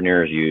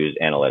entrepreneurs use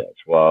analytics?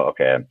 Well,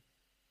 okay.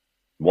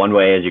 One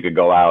way is you could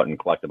go out and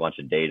collect a bunch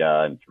of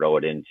data and throw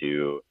it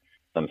into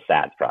some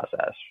stats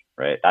process,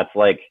 right? That's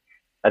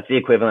the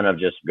equivalent of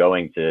just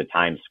going to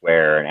Times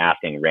Square and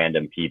asking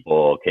random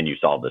people, can you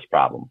solve this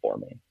problem for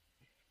me?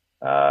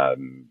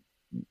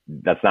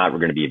 That's not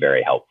going to be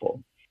very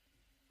helpful.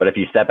 But if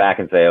you step back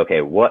and say,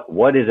 okay,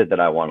 what is it that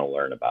I want to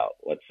learn about?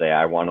 Let's say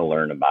I want to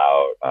learn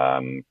about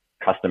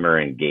customer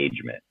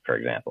engagement, for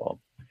example.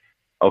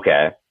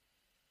 Okay,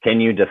 can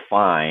you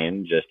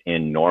define just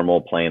in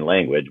normal plain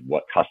language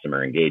what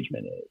customer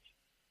engagement is?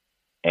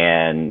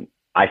 And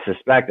I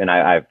suspect, and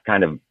I've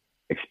kind of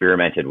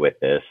experimented with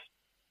this,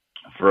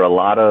 for a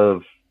lot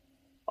of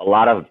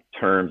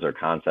terms or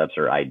concepts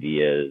or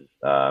ideas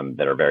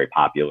that are very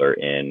popular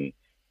in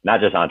not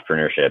just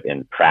entrepreneurship,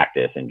 in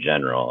practice in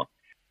general,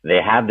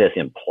 they have this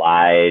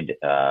implied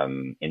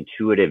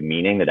intuitive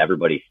meaning that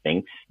everybody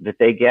thinks that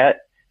they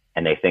get,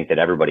 and they think that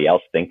everybody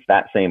else thinks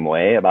that same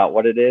way about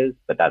what it is,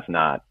 but that's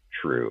not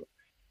true.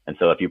 And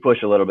so if you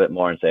push a little bit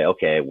more and say,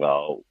 okay,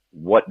 well,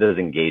 what does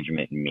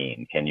engagement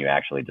mean? Can you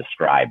actually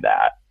describe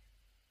that?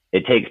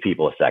 It takes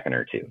people a second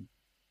or two.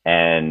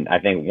 And I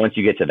think once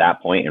you get to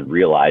that point and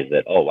realize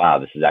that, oh, wow,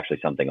 this is actually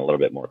something a little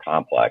bit more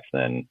complex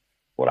than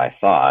what I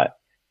thought,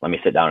 let me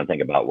sit down and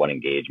think about what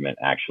engagement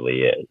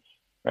actually is,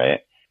 right?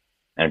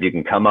 And if you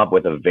can come up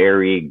with a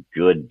very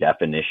good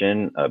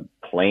definition, a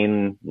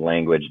plain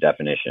language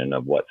definition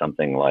of what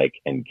something like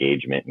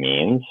engagement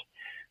means,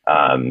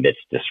 that's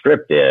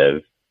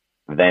descriptive,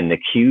 then the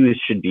cues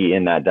should be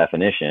in that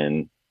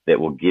definition that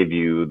will give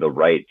you the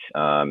right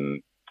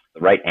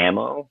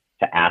ammo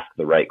to ask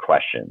the right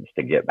questions,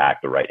 to get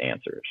back the right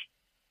answers.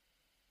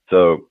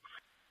 So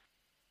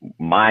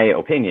my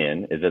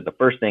opinion is that the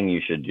first thing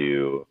you should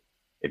do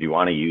if you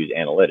want to use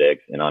analytics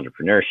in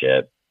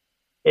entrepreneurship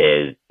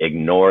is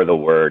ignore the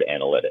word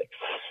analytics,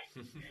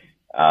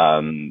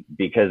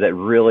 because it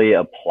really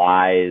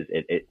applies,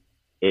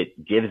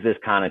 it gives this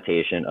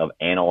connotation of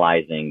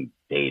analyzing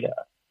data.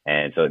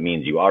 And so it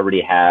means you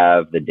already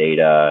have the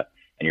data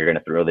and you're going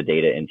to throw the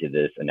data into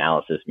this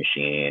analysis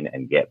machine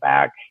and get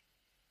back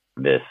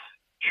this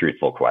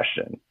truthful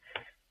question.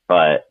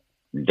 But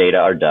data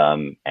are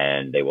dumb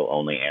and they will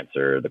only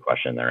answer the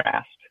question they're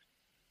asked.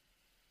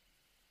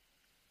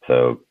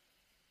 So,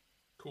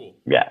 cool.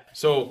 Yeah.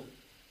 So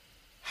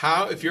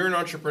if you're an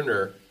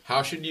entrepreneur,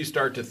 how should you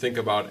start to think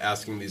about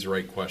asking these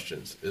right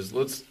questions?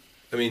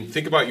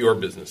 Think about your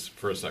business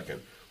for a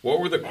second. What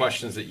were the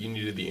questions that you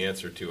needed the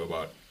answer to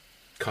about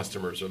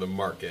customers or the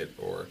market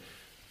or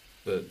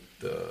the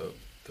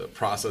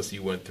process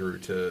you went through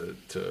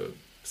to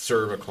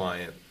serve a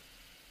client?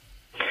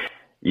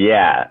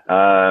 Yeah.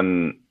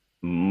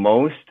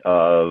 Most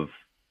of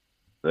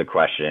the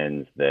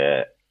questions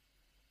that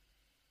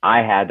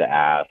I had to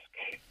ask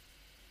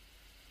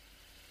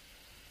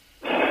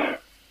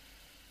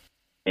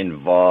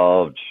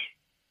involved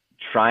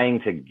trying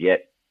to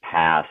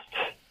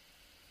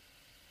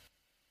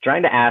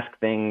ask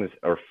things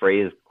or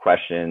phrase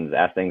questions,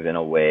 ask things in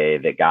a way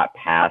that got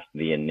past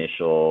the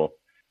initial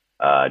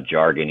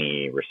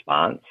jargony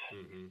response,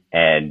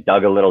 and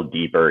dug a little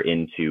deeper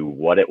into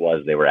what it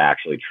was they were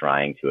actually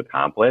trying to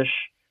accomplish,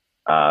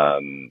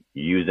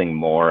 using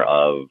more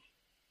of,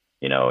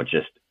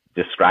 just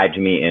describe to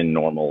me in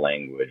normal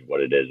language what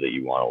it is that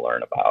you want to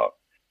learn about.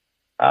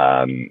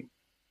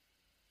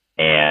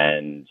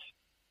 And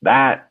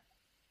that,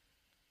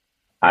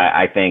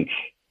 I think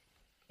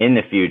in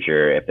the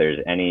future, if there's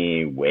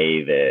any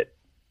way that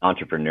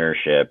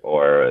entrepreneurship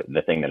or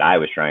the thing that I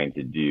was trying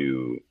to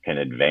do can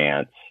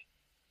advance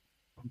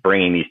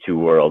bringing these two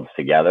worlds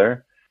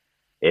together,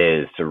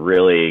 is to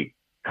really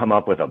come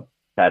up with a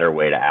better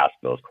way to ask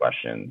those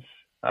questions.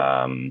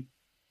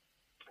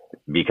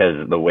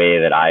 Because the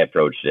way that I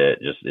approached it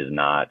just it's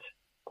not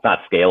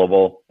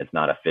scalable. It's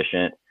not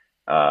efficient.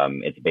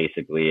 It's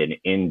basically an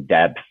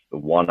in-depth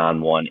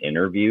one-on-one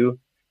interview.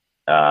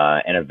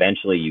 And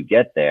eventually you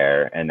get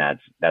there, and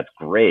that's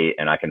great.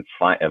 And I can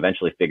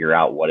eventually figure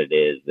out what it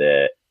is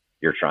that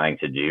you're trying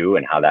to do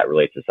and how that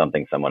relates to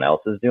something someone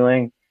else is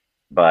doing.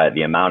 But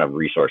the amount of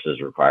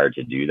resources required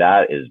to do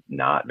that is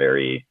not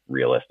very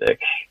realistic.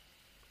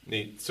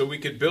 Neat. So we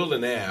could build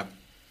an app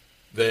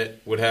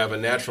that would have a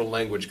natural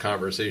language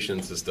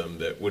conversation system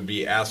that would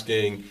be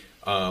asking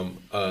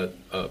a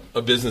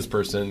business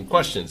person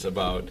questions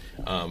about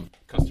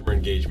customer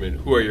engagement.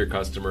 Who are your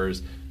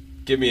customers?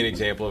 Give me an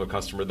example of a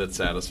customer that's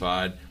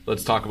satisfied.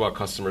 Let's talk about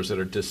customers that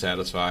are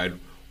dissatisfied.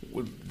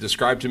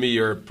 Describe to me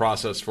your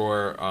process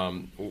for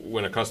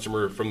when a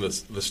customer, from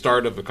the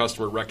start of the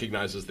customer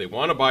recognizes they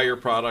want to buy your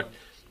product,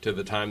 to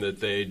the time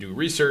that they do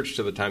research,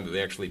 to the time that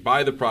they actually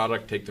buy the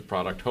product, take the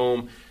product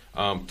home.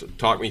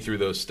 Talk me through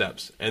those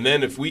steps. And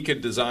then if we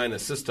could design a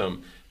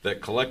system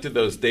that collected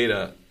those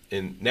data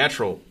in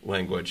natural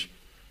language,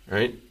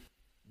 right?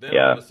 Then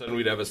all of a sudden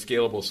we'd have a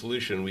scalable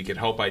solution. We could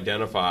help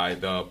identify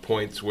the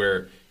points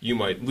where you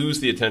might lose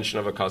the attention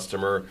of a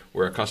customer,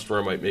 where a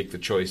customer might make the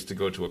choice to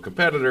go to a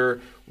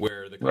competitor,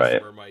 where the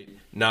customer might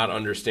not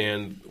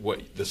understand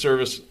what the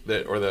service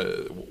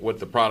what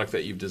the product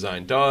that you've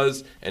designed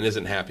does and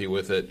isn't happy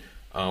with it,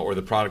 or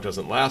the product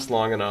doesn't last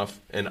long enough,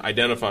 and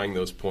identifying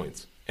those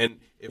points. And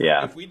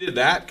if we did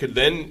that, could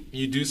then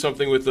you do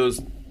something with those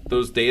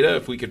data?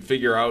 If we could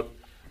figure out,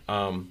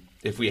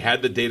 if we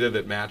had the data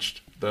that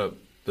matched the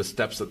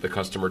steps that the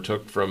customer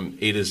took from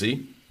A to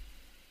Z?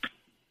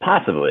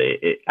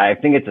 Possibly. I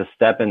think it's a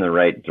step in the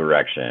right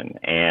direction.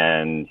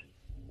 And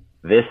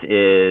this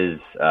is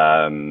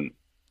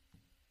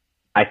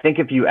I think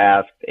if you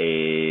asked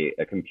a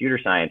computer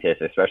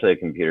scientist, especially a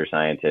computer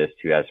scientist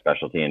who has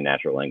specialty in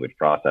natural language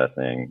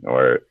processing,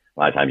 or a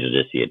lot of times you'll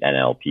just see it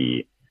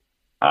NLP,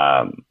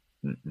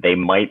 they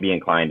might be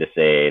inclined to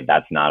say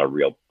that's not a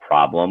real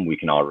problem. We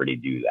can already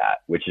do that,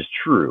 which is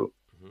true.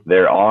 Mm-hmm.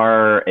 There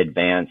are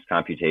advanced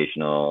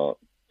computational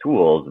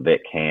tools that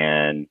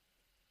can.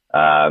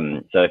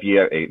 So if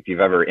you've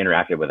ever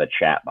interacted with a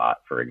chatbot,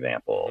 for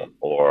example,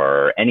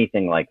 or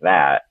anything like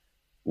that,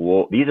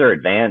 well, these are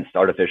advanced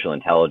artificial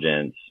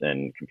intelligence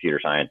and computer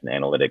science and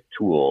analytic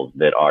tools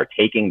that are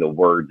taking the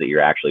words that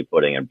you're actually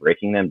putting and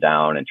breaking them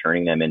down and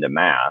turning them into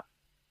math,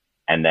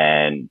 and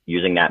then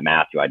using that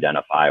math to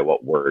identify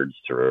what words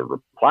to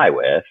reply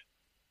with.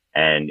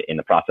 And in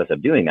the process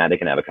of doing that, they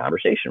can have a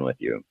conversation with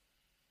you.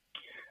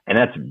 And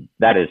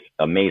that is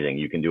amazing.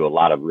 You can do a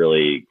lot of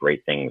really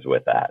great things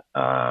with that.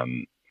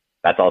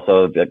 That's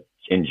also,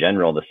 in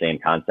general, the same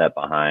concept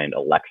behind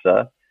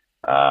Alexa,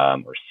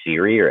 or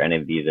Siri, or any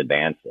of these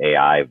advanced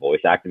AI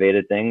voice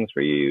activated things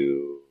where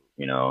you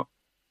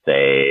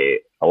say,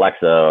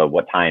 Alexa,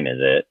 what time is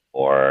it?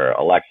 Or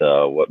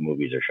Alexa, what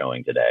movies are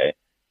showing today?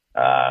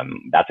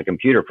 That's a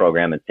computer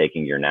program that's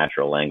taking your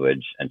natural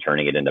language and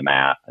turning it into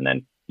math, and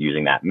then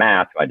using that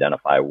math to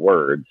identify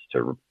words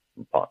to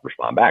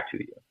respond back to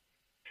you.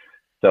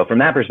 So from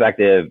that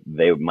perspective,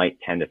 they might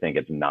tend to think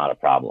it's not a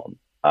problem.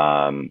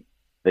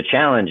 The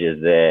challenge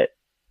is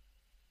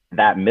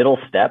that middle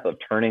step of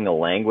turning the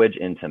language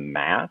into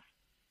math,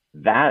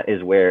 that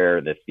is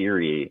where the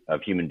theory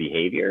of human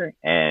behavior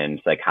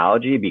and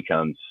psychology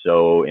becomes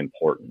so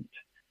important,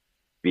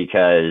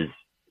 because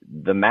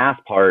the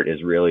math part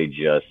is really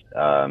just,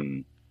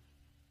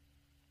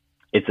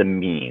 it's a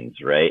means,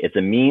 right? It's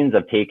a means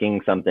of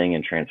taking something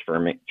and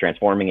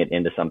transforming it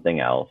into something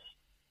else.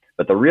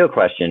 But the real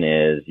question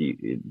is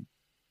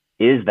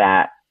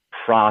that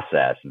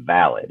process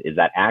valid? Is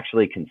that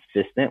actually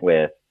consistent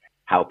with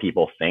how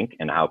people think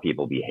and how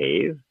people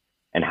behave?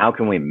 And how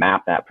can we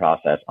map that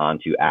process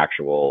onto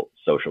actual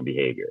social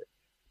behavior?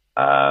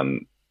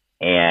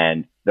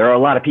 And there are a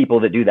lot of people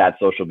that do that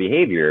social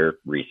behavior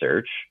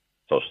research,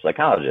 social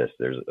psychologists.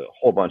 There's a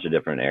whole bunch of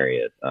different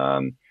areas.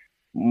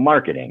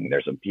 Marketing,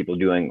 there's some people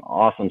doing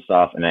awesome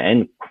stuff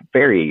and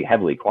very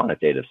heavily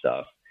quantitative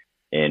stuff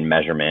in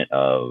measurement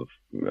of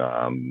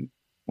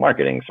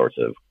marketing sorts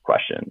of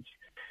questions.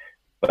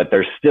 But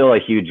there's still a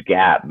huge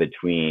gap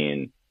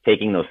between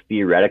taking those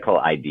theoretical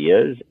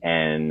ideas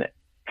and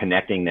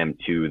connecting them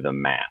to the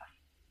math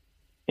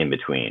in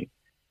between.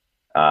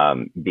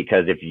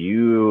 Because if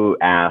you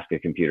ask a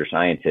computer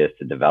scientist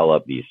to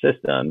develop these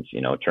systems,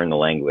 turn the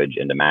language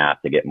into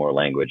math to get more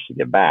language to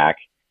give back,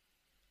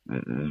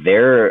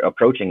 they're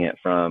approaching it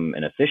from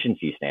an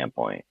efficiency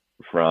standpoint,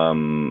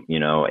 from,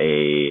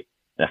 an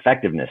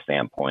effectiveness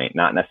standpoint,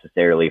 not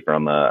necessarily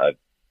from a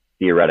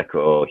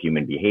theoretical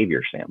human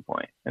behavior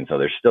standpoint. And so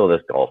there's still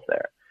this gulf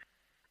there.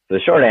 So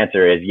the short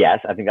answer is yes,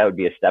 I think that would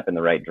be a step in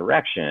the right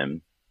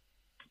direction.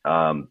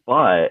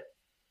 But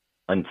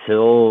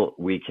until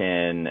we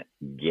can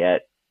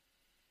get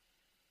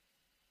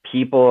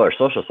people or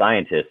social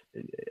scientists,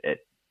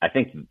 I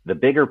think the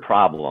bigger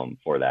problem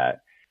for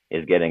that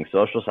is getting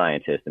social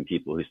scientists and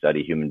people who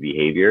study human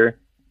behavior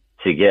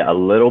to get a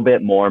little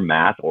bit more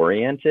math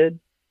oriented,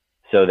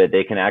 so that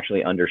they can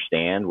actually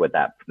understand what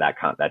that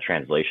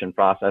translation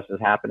process is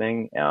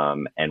happening,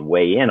 and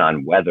weigh in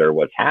on whether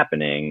what's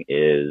happening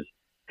is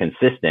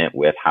consistent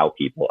with how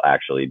people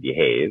actually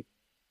behave,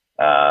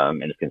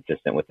 and is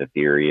consistent with the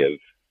theory of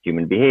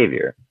human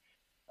behavior.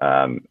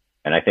 And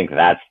I think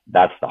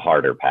that's the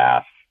harder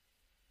path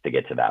to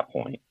get to that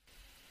point.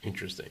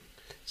 Interesting.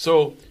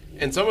 So,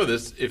 and some of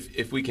this,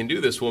 if we can do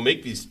this, we'll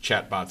make these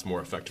chatbots more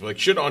effective. Like,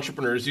 should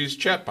entrepreneurs use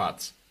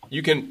chatbots?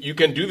 You can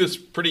do this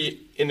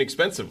pretty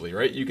inexpensively,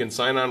 right? You can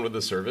sign on with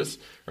the service,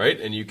 right?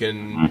 And you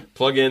can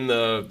plug in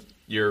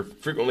your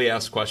frequently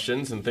asked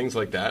questions and things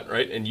like that,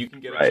 right? And you can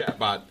get a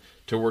chatbot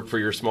to work for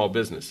your small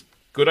business.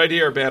 Good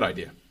idea or bad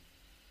idea?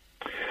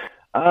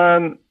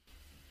 I'm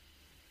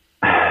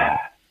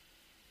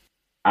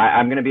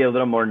going to be a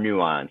little more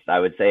nuanced. I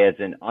would say it's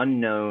an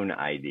unknown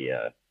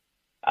idea.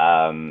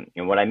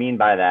 And what I mean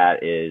by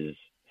that is,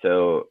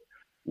 so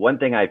one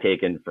thing I've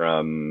taken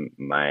from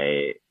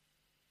my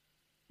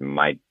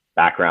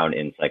background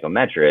in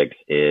psychometrics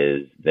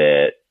is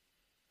that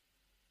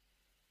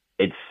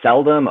it's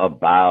seldom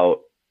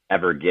about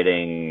ever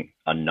getting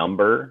a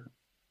number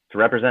to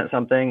represent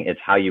something.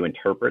 It's how you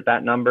interpret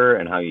that number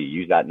and how you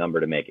use that number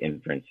to make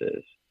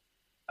inferences.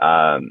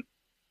 And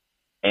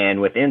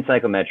within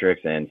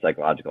psychometrics and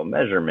psychological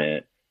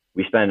measurement,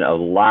 we spend a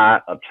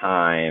lot of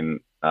time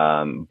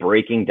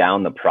breaking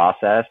down the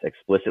process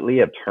explicitly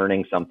of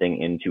turning something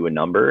into a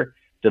number,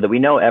 so that we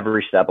know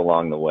every step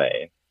along the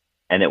way,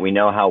 and that we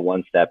know how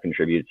one step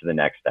contributes to the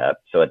next step.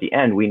 So at the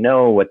end, we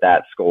know what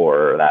that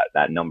score,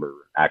 that number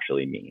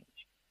actually means.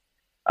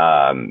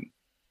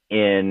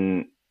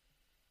 In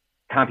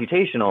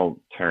computational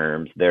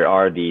terms, there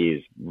are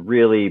these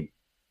really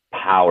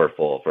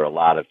powerful, for a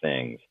lot of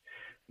things,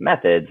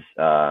 methods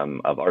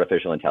of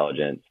artificial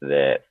intelligence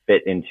that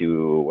fit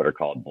into what are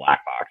called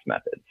black box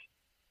methods.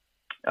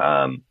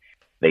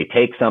 They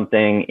take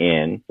something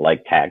in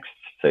like text,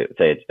 say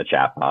it's a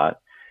chatbot,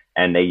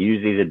 and they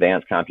use these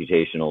advanced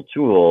computational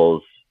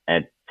tools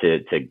and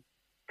to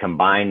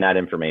combine that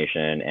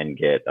information and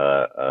get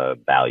a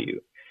value.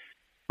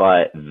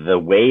 But the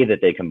way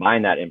that they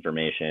combine that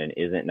information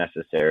isn't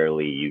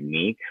necessarily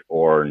unique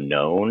or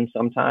known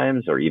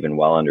sometimes, or even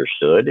well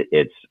understood.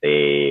 It's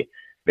a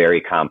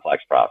very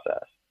complex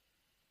process.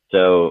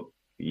 So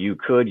you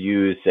could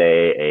use,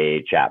 say,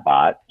 a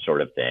chatbot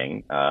sort of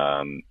thing,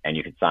 and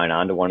you could sign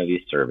on to one of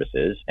these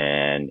services,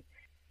 and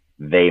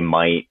they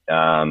might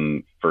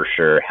for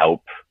sure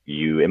help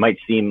you. It might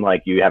seem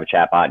like you have a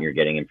chatbot and you're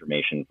getting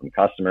information from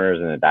customers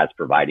and that that's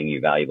providing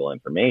you valuable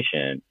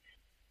information.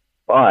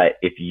 But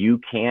if you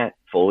can't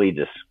fully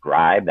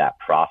describe that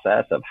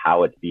process of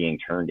how it's being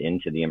turned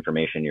into the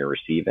information you're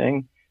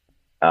receiving,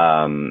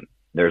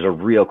 there's a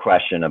real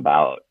question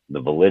about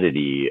the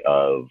validity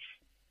of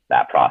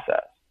that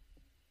process.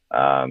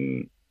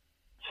 And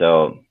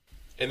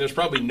there's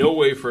probably no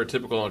way for a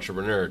typical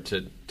entrepreneur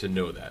to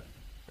know that,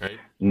 right?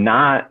 It's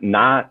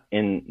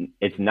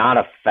not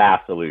a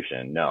fast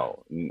solution.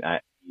 No,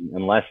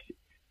 unless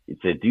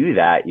to do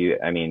that, you'd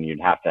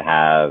have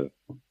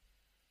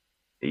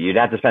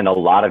to spend a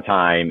lot of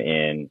time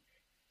in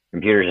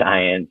computer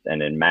science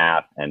and in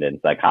math and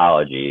in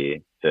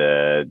psychology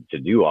to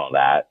do all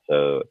that.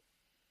 So,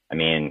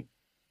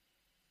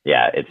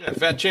 it's a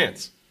fat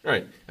chance.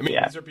 Right.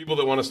 These are people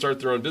that want to start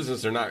their own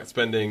business. They're not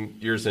spending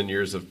years and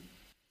years of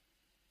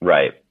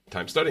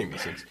time studying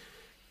these things.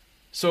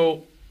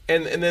 So,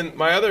 and then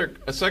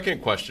a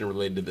second question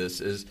related to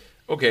this is,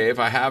 okay, if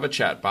I have a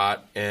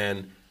chatbot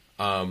and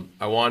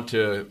I want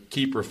to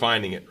keep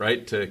refining it,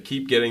 right? To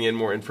keep getting in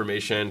more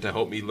information to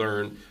help me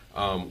learn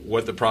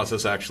what the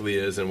process actually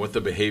is and what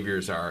the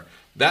behaviors are.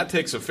 That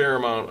takes a fair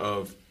amount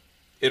of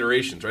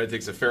iterations, right? It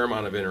takes a fair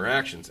amount of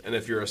interactions. And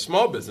if you're a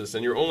small business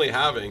and you're only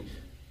having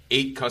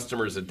 8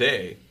 customers a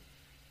day,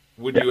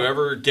 would you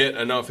ever get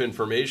enough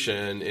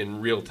information in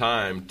real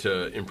time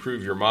to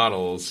improve your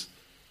models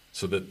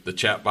so that the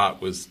chatbot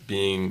was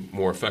being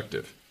more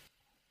effective?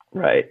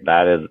 Right.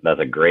 That's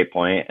a great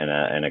point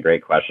and a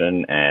great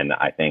question. And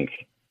I think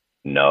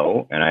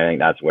no. And I think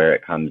that's where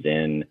it comes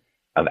in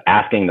of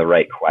asking the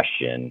right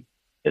question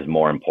is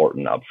more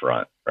important up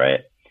front,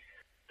 right?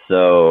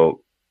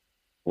 So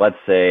let's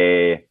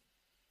say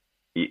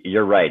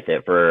you're right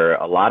that for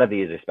a lot of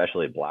these,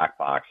 especially black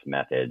box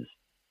methods,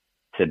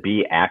 to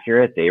be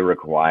accurate, they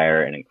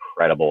require an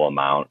incredible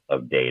amount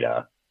of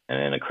data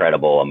and an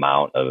incredible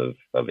amount of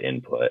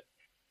input.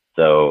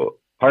 So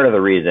part of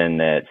the reason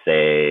that,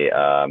 say,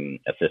 a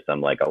system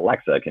like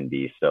Alexa can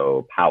be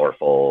so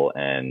powerful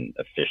and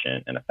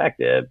efficient and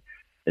effective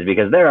is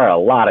because there are a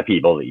lot of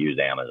people that use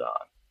Amazon,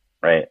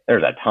 right?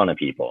 There's a ton of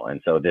people.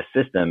 And so this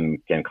system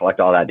can collect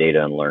all that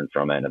data and learn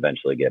from it and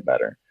eventually get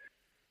better.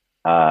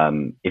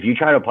 If you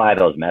try to apply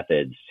those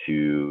methods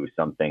to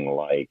something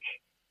like,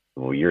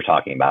 well, you're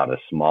talking about a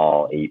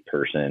small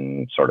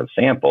 8-person sort of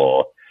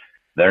sample,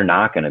 they're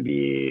not going to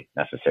be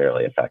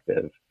necessarily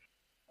effective.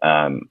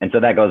 And so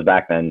that goes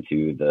back then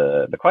to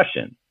the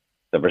question.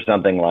 So for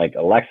something like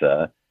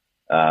Alexa,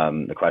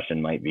 the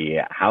question might be,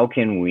 how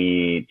can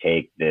we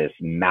take this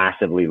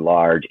massively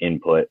large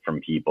input from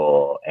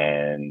people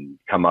and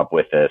come up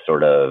with a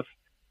sort of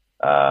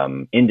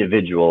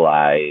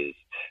individualized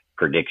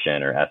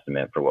prediction or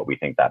estimate for what we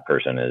think that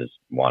person is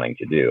wanting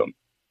to do?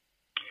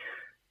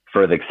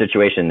 For the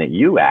situation that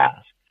you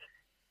asked,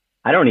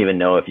 I don't even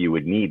know if you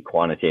would need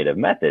quantitative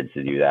methods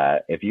to do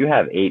that. If you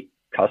have 8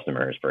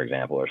 customers, for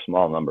example, or a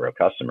small number of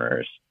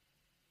customers,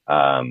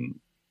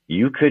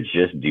 you could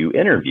just do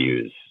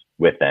interviews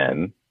with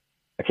them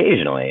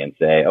occasionally and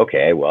say,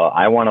 okay, well,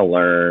 I want to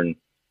learn.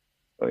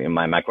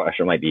 My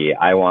question might be,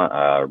 I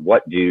want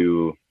what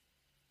do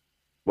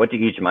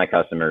each of my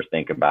customers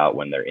think about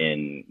when they're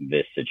in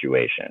this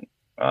situation?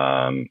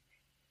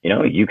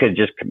 You could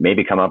just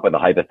maybe come up with a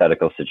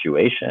hypothetical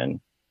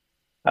situation,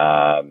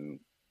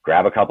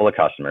 grab a couple of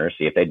customers,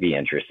 see if they'd be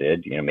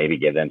interested, maybe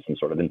give them some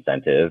sort of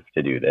incentive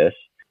to do this,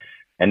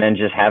 and then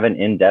just have an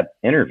in-depth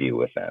interview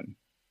with them.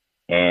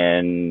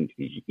 And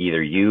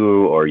either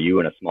you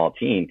and a small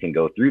team can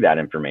go through that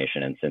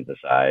information and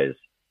synthesize,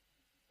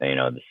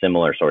 the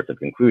similar sorts of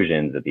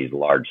conclusions that these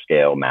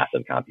large-scale,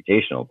 massive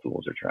computational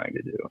tools are trying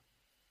to do.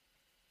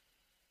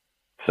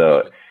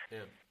 So,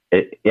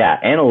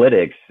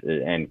 analytics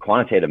and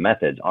quantitative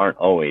methods aren't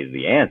always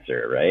the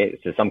answer, right?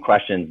 To some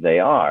questions they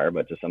are,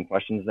 but to some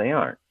questions they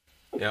aren't.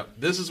 Yeah,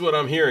 this is what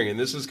I'm hearing, and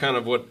this is kind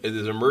of what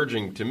is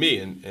emerging to me,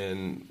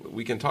 and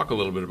we can talk a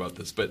little bit about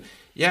this. But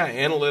yeah,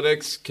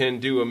 analytics can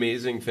do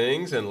amazing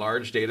things, and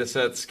large data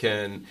sets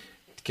can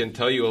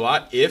tell you a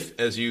lot if,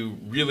 as you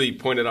really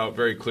pointed out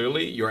very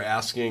clearly, you're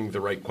asking the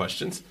right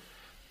questions.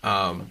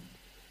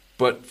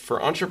 But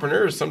for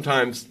entrepreneurs,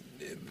 sometimes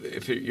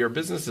if your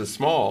business is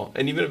small,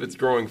 and even if it's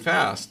growing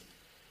fast,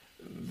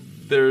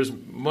 there's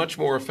much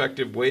more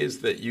effective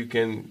ways that you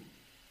can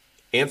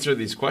answer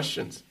these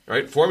questions,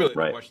 right? Formulate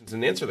the questions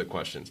and answer the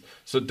questions.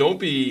 So don't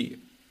be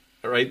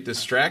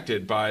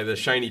distracted by the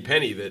shiny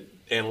penny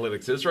that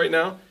analytics is right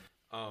now.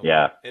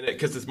 And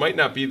because this might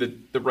not be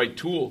the right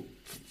tool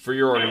for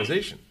your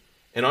organization.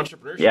 And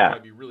entrepreneurs should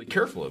probably be really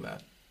careful of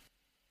that.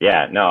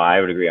 Yeah, no, I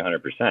would agree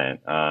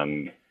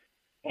 100%.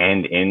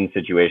 And in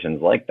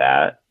situations like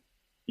that,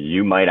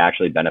 you might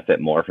actually benefit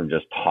more from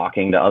just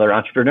talking to other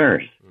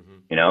entrepreneurs.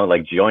 You know,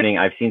 like joining.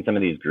 I've seen some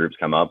of these groups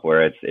come up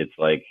where it's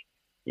like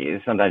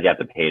sometimes you have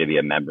to pay to be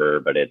a member,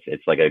 but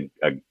it's like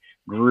a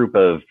group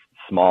of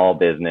small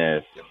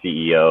business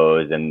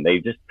CEOs, and they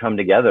just come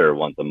together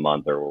once a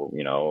month, or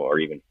or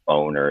even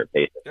phone or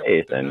face to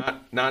face, and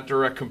not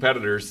direct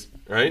competitors,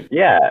 right?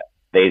 Yeah,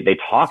 they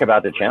talk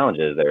about the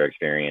challenges they're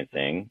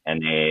experiencing,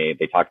 and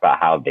they talk about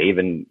how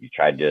they've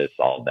tried to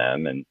solve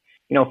them, and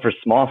for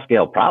small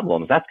scale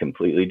problems, that's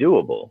completely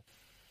doable.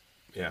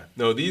 Yeah,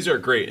 no, these are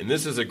great, and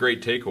this is a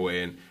great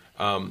takeaway. And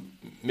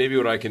maybe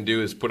what I can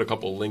do is put a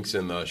couple links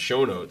in the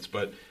show notes.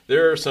 But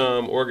there are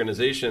some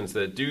organizations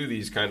that do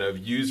these kind of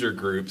user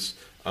groups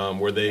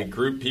where they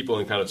group people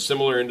in kind of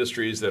similar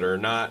industries that are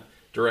not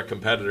direct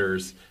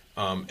competitors,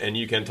 and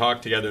you can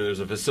talk together. There's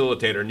a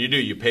facilitator, and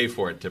you pay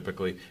for it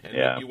typically,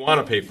 and you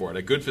want to pay for it.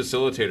 A good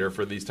facilitator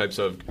for these types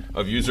of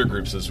user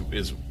groups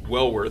is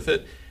well worth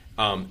it,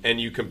 and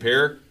you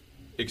compare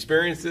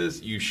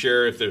experiences, you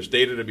share. If there's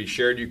data to be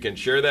shared, you can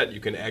share that. You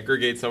can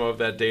aggregate some of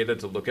that data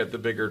to look at the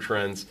bigger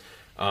trends,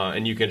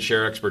 and you can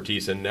share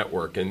expertise and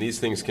network. And these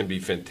things can be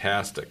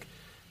fantastic.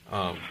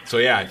 So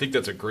yeah, I think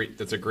that's a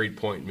great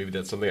point. Maybe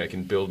that's something I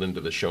can build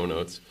into the show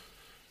notes.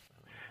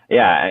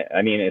 Yeah,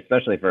 I mean,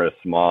 especially for a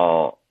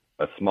small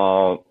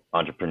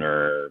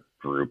entrepreneur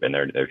group, and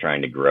they're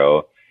trying to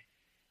grow.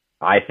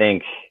 I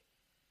think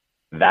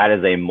that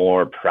is a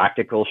more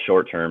practical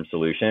short-term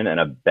solution and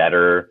a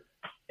better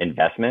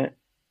investment.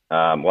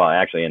 Well,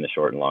 actually in the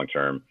short and long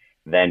term,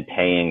 than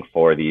paying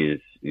for the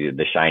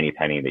shiny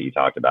penny that you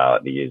talked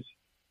about, these,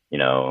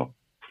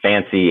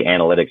 fancy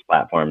analytics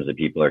platforms that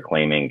people are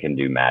claiming can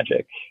do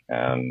magic.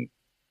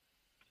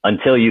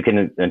 Until you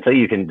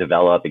can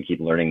develop and keep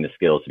learning the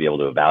skills to be able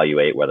to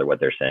evaluate whether what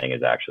they're saying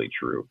is actually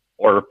true,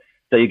 or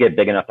until you get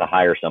big enough to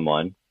hire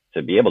someone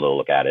to be able to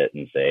look at it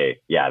and say,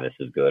 yeah, this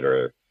is good,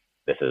 or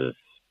this is,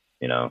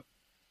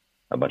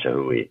 a bunch of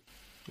hooey.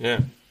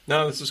 Yeah.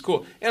 No, this is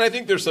cool. And I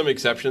think there's some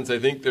exceptions. I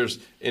think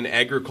in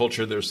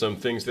agriculture, there's some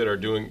things that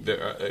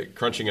are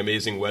crunching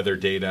amazing weather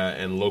data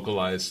and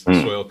localized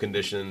soil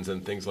conditions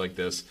and things like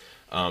this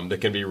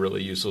that can be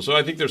really useful. So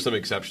I think there's some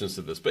exceptions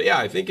to this. But yeah,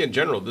 I think in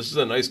general, this is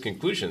a nice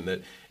conclusion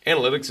that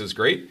analytics is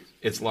great.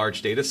 It's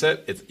large data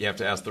set. You have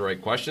to ask the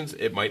right questions.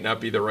 It might not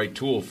be the right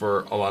tool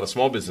for a lot of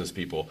small business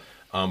people.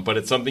 But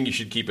it's something you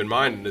should keep in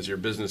mind. And as your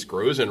business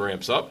grows and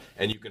ramps up,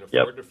 and you can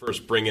afford to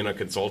first bring in a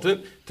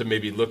consultant to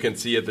maybe look and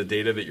see at the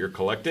data that you're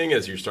collecting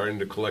as you're starting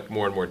to collect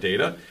more and more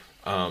data,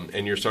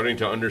 and you're starting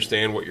to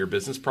understand what your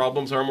business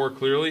problems are more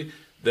clearly,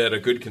 that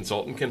a good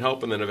consultant can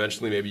help. And then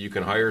eventually maybe you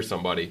can hire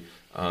somebody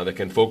that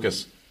can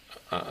focus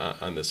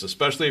on this,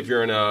 especially if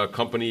you're in a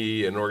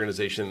company, an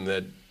organization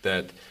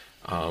that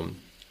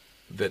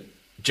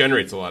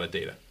generates a lot of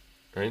data,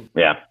 right?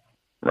 Yeah,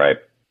 right.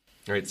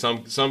 Right.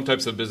 Some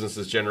types of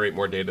businesses generate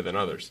more data than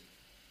others.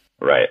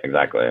 Right.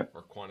 Exactly.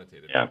 Or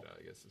quantitative data,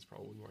 I guess, is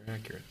probably more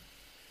accurate.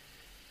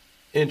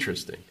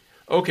 Interesting.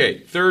 Okay.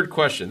 Third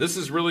question. This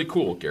is really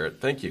cool,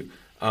 Garett. Thank you.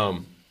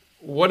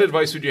 What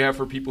advice would you have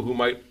for people who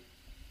might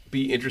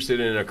be interested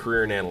in a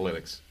career in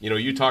analytics?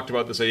 You talked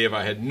about this idea of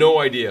I had no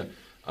idea,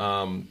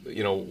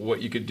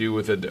 what you could do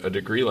with a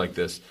degree like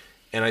this.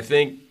 And I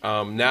think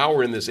now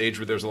we're in this age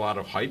where there's a lot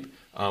of hype.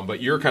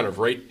 But you're kind of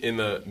right in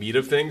the meat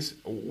of things.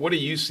 What do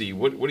you see?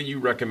 What do you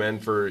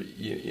recommend for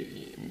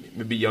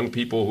maybe young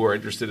people who are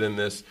interested in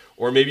this,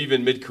 or maybe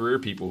even mid-career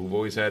people who've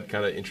always had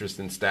kind of interest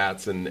in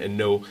stats and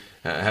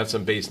have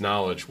some base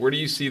knowledge? Where do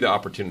you see the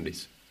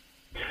opportunities?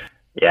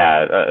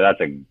 Yeah,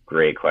 that's a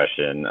great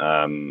question.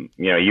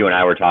 You and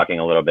I were talking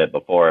a little bit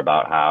before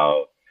about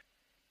how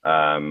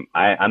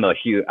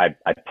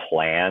I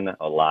plan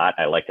a lot.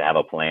 I like to have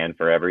a plan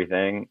for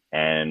everything.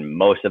 And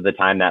most of the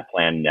time that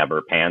plan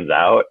never pans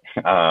out.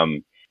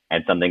 And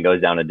something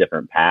goes down a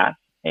different path,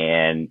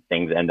 and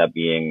things end up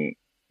being,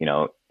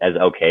 as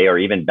okay or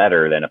even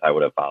better than if I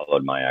would have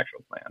followed my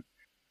actual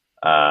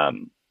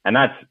plan. And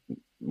that's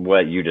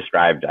what you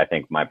described. I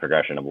think my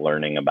progression of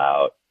learning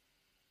about,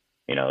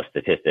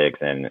 statistics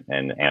and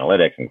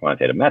analytics and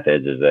quantitative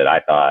methods is that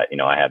I thought,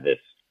 I had this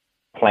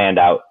planned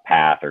out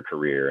path or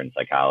career in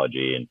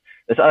psychology, and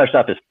this other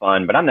stuff is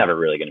fun, but I'm never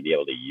really going to be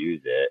able to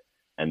use it.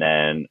 And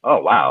then, oh,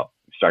 wow,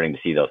 I'm starting to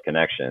see those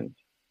connections.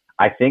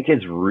 I think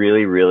it's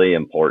really, really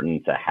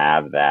important to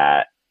have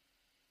that,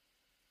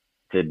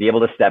 to be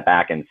able to step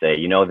back and say,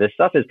 this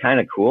stuff is kind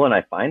of cool and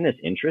I find this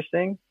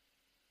interesting.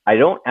 I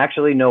don't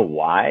actually know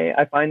why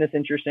I find this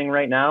interesting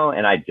right now,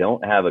 and I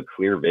don't have a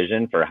clear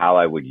vision for how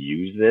I would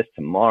use this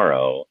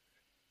tomorrow,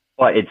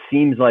 but it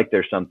seems like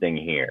there's something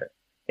here.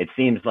 It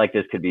seems like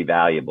this could be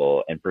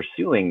valuable, and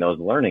pursuing those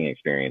learning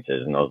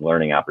experiences and those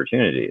learning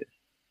opportunities.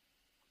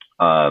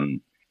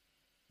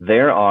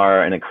 There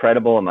are an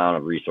incredible amount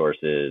of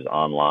resources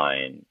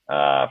online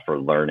for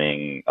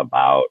learning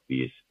about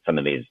some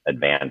of these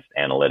advanced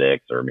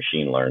analytics or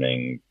machine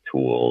learning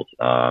tools.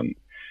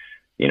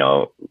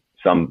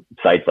 Some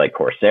sites like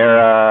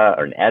Coursera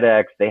or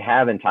edX, they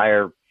have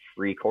entire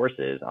free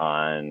courses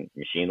on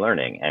machine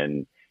learning,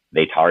 and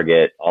they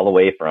target all the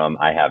way from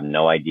I have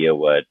no idea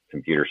what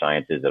computer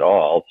science is at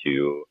all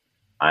to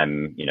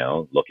I'm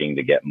looking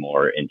to get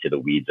more into the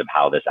weeds of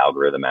how this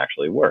algorithm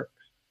actually works.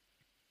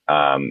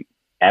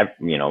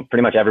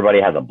 Pretty much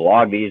everybody has a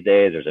blog these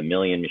days. There's a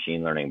million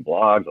machine learning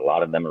blogs. A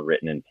lot of them are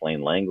written in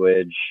plain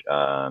language,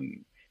 so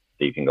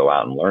you can go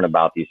out and learn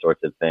about these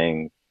sorts of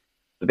things.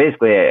 So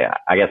basically,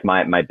 I guess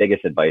my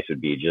biggest advice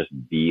would be just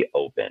be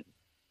open.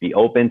 Be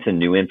open to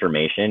new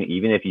information,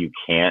 even if you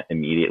can't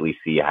immediately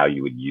see how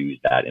you would use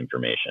that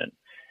information.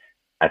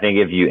 I think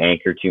if you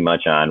anchor too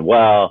much on,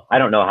 well, I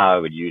don't know how I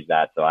would use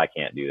that, so I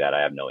can't do that,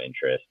 I have no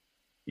interest,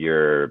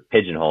 you're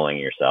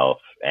pigeonholing yourself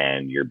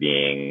and you're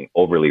being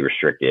overly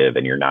restrictive,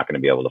 and you're not going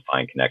to be able to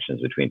find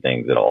connections between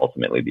things that'll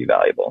ultimately be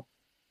valuable.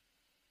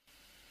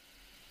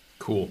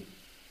 Cool.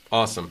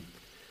 Awesome.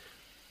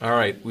 All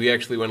right. We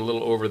actually went a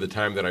little over the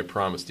time that I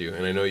promised you,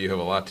 and I know you have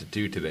a lot to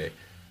do today.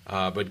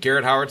 But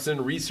Garett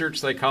Howardson, research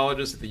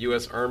psychologist at the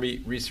U.S.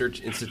 Army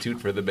Research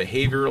Institute for the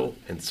Behavioral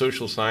and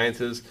Social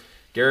Sciences.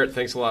 Garett,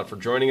 thanks a lot for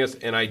joining us.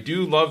 And I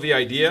do love the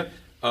idea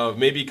of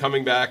maybe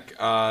coming back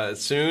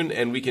soon,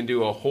 and we can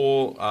do a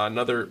whole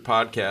another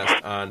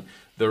podcast on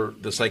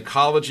the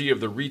psychology of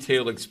the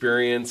retail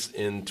experience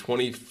in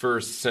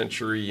 21st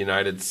century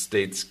United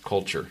States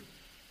culture.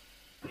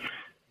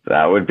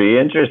 That would be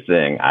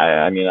interesting.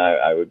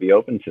 I would be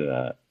open to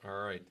that.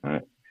 All right.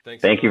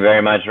 Thanks. Thank you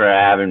very much for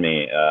having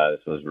me.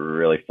 This was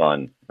really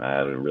fun. I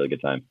had a really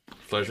good time.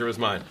 Pleasure was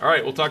mine. All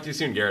right. We'll talk to you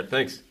soon, Garett.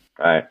 Thanks.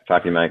 All right.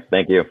 Talk to you, Mike.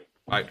 Thank you.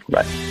 Bye.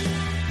 Bye.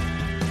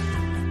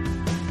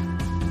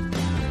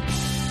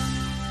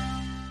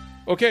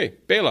 Okay,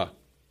 Bela,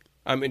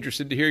 I'm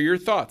interested to hear your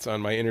thoughts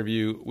on my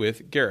interview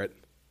with Garett.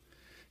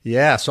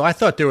 Yeah, so I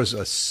thought there was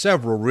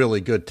several really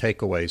good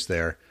takeaways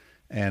there.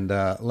 And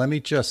let me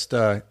just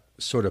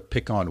sort of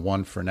pick on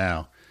one for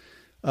now.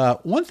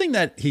 One thing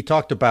that he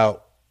talked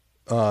about,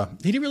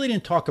 he really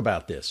didn't talk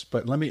about this,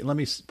 but let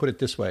me put it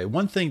this way.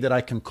 One thing that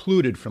I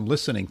concluded from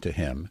listening to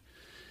him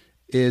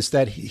is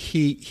that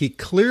he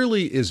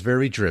clearly is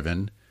very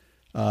driven.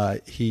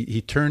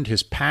 He turned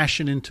his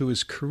passion into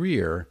his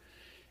career.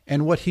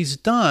 And what he's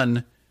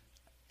done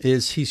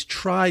is he's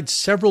tried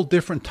several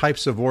different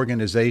types of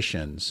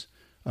organizations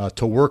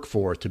to work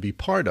for, to be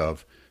part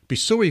of,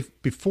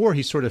 before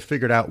he sort of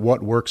figured out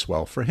what works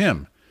well for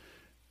him.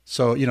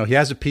 So, he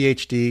has a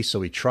PhD,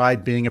 so he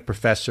tried being a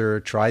professor,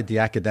 tried the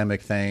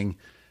academic thing,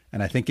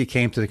 and I think he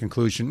came to the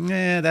conclusion,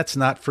 that's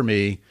not for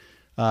me.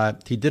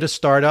 He did a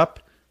startup,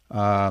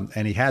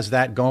 and he has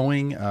that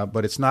going,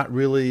 but it's not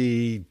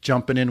really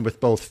jumping in with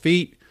both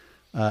feet.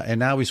 And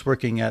now he's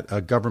working at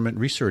a government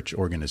research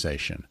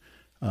organization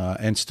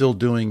and still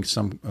doing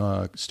some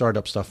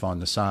startup stuff on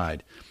the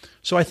side.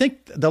 So I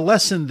think the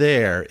lesson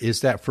there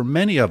is that for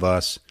many of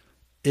us,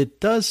 it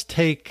does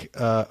take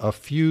a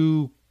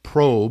few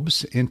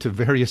probes into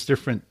various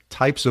different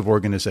types of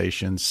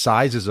organizations,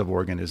 sizes of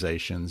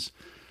organizations,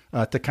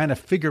 to kind of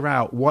figure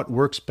out what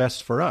works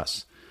best for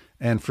us.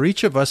 And for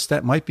each of us,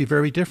 that might be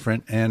very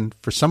different. And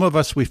for some of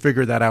us, we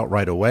figure that out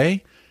right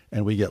away,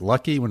 and we get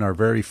lucky when our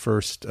very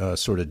first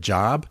sort of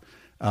job.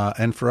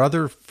 And for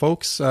other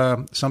folks,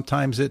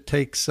 sometimes it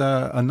takes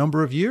a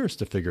number of years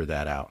to figure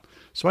that out.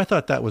 So I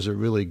thought that was a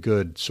really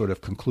good sort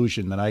of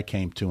conclusion that I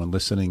came to in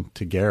listening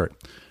to Garett.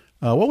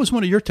 What was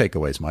one of your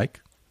takeaways,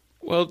 Mike?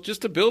 Well,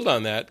 just to build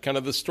on that, kind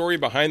of the story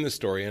behind the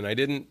story, and I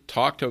didn't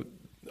talk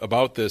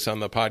about this on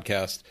the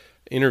podcast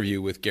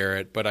interview with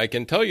Garett, but I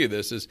can tell you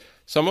this is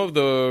some of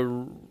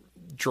the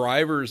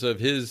drivers of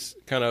his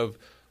kind of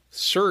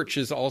search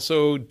is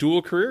also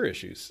dual career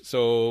issues.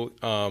 So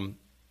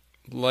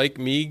like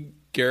me,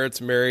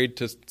 Garett's married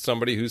to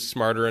somebody who's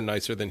smarter and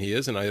nicer than he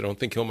is, and I don't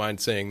think he'll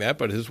mind saying that,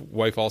 but his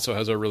wife also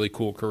has a really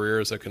cool career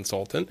as a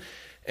consultant.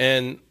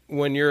 And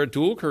when you're a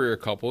dual career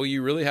couple,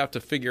 you really have to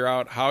figure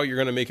out how you're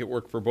going to make it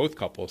work for both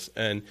couples.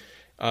 And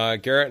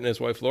Garett and his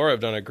wife Laura have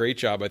done a great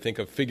job, I think,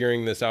 of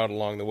figuring this out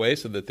along the way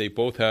so that they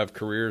both have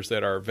careers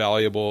that are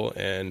valuable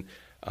and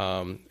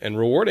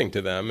rewarding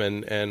to them.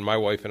 And my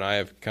wife and I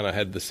have kind of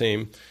had the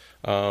same.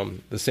 I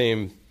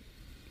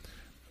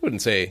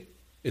wouldn't say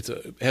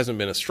it hasn't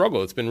been a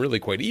struggle. It's been really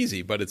quite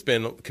easy, but it's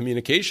been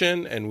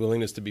communication and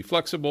willingness to be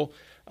flexible.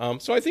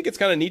 So I think it's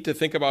kind of neat to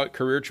think about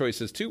career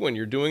choices too when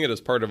you're doing it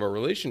as part of a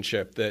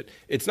relationship, that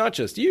it's not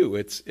just you,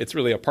 it's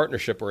really a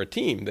partnership or a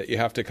team that you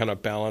have to kind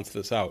of balance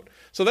this out.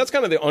 So that's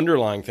kind of the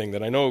underlying thing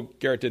that I know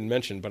Garett didn't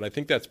mention, but I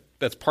think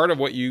that's part of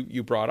what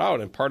you brought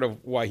out, and part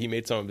of why he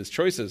made some of his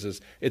choices is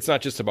it's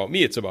not just about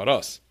me, it's about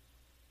us.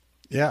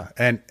 Yeah.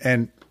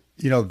 And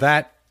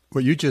that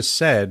what you just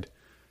said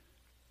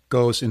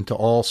goes into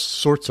all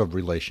sorts of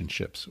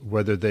relationships,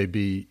 whether they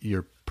be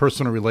your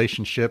personal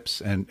relationships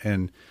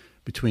and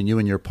between you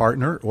and your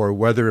partner, or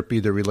whether it be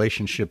the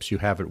relationships you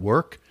have at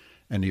work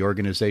and the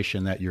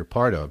organization that you're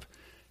part of.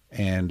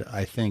 And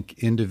I think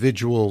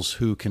individuals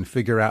who can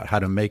figure out how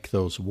to make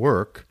those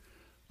work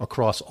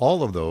across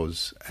all of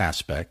those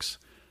aspects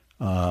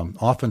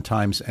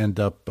oftentimes end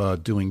up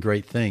doing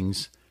great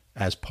things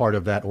as part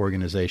of that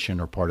organization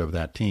or part of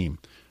that team.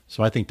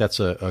 So I think that's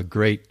a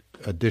great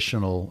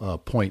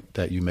additional point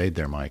that you made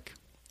there, Mike.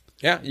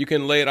 Yeah, you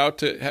can lay it out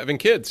to having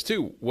kids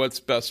too. What's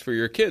best for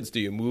your kids?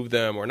 Do you move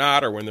them or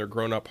not? Or when they're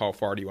grown up, how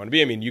far do you want to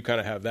be? I mean, you kind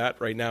of have that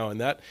right now in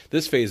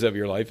this phase of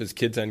your life is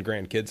kids and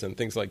grandkids and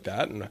things like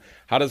that. And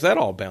how does that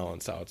all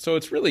balance out? So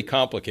it's really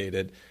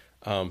complicated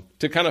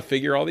to kind of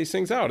figure all these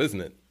things out,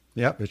 isn't it?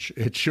 Yeah,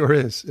 it sure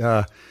is.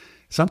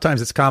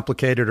 Sometimes it's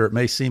complicated, or it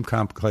may seem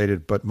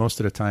complicated, but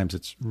most of the times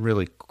it's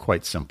really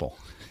quite simple.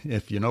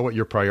 If you know what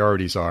your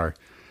priorities are,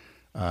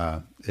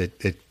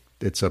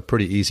 it's a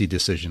pretty easy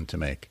decision to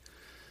make.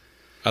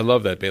 I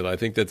love that, Bela. I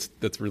think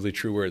that's really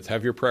true words.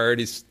 Have your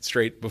priorities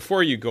straight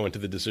before you go into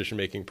the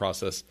decision-making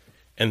process,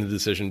 and the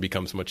decision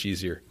becomes much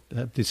easier.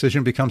 That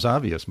decision becomes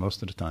obvious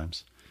most of the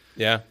times.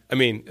 Yeah. I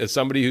mean, as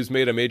somebody who's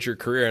made a major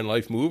career and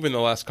life move in the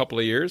last couple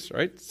of years,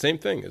 right, same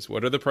thing is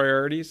what are the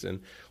priorities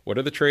and what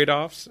are the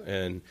trade-offs,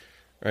 and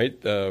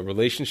right, the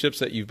relationships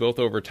that you've built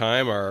over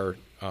time are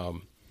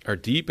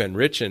deep and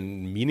rich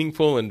and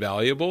meaningful and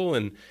valuable,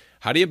 and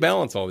how do you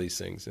balance all these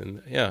things?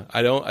 And yeah,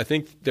 I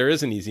think there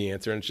is an easy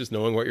answer, and it's just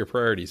knowing what your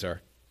priorities are.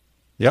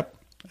 Yep,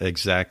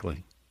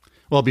 exactly.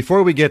 Well,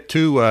 before we get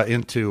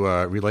into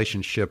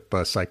relationship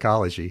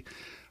psychology,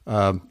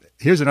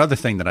 here's another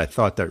thing that I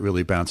thought that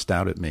really bounced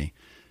out at me.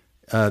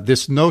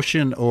 This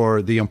notion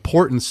or the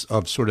importance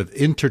of sort of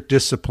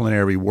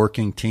interdisciplinary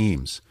working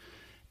teams,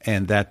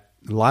 and that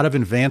a lot of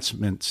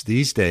advancements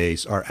these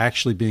days are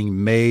actually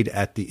being made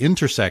at the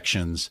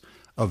intersections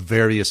of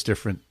various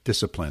different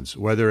disciplines,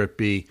 whether it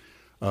be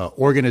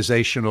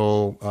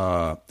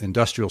organizational,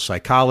 industrial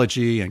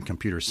psychology and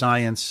computer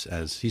science,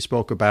 as he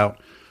spoke about,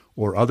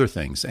 or other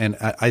things. And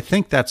I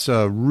think that's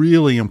a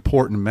really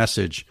important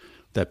message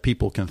that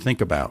people can think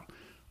about.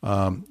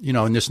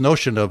 In this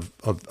notion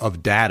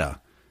of data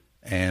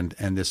and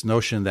this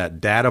notion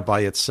that data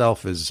by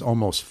itself is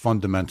almost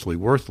fundamentally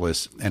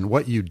worthless, and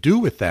what you do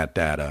with that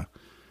data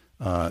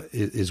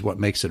is what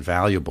makes it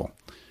valuable.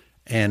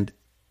 And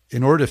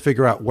in order to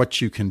figure out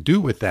what you can do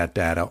with that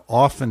data,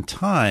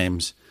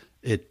 oftentimes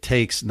it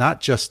takes not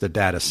just the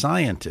data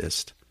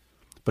scientist,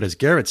 but as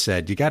Garett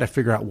said, you got to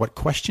figure out what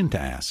question to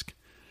ask.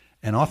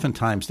 And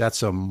oftentimes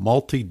that's a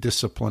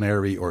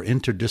multidisciplinary or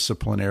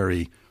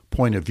interdisciplinary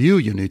point of view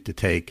you need to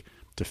take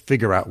to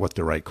figure out what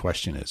the right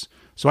question is.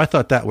 So I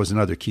thought that was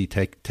another key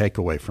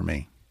takeaway for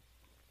me.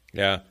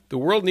 Yeah, the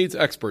world needs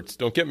experts,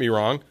 don't get me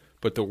wrong,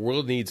 but the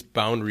world needs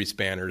boundary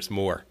spanners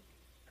more.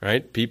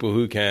 Right? People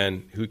who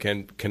can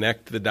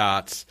connect the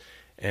dots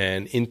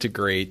and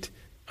integrate,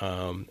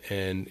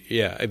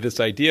 this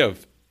idea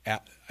of,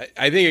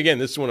 I think again,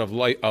 this is one of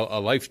a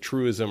life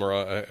truism or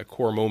a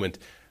core moment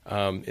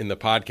in the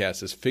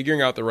podcast is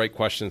figuring out the right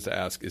questions to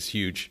ask is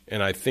huge.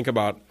 And I think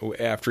about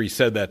after he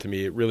said that to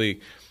me, it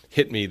really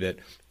hit me that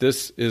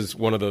this is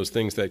one of those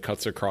things that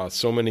cuts across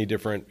so many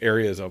different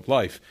areas of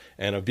life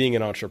and of being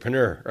an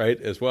entrepreneur,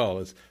 right? As well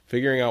as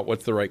figuring out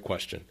what's the right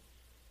question.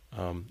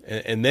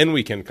 And then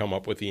we can come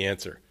up with the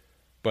answer.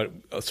 But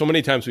so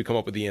many times we come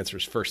up with the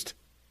answers first,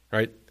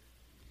 right?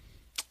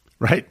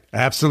 Right.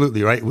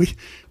 Absolutely. Right.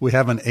 We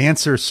have an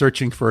answer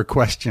searching for a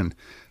question,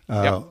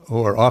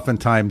 or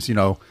oftentimes,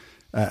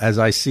 as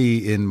I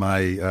see in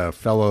my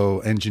fellow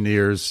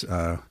engineers,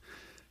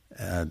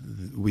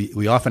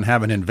 we often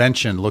have an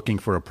invention looking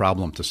for a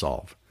problem to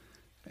solve.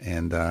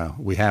 And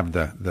we have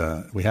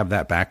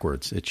that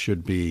backwards. It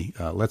should be,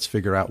 let's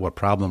figure out what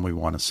problem we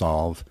want to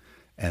solve,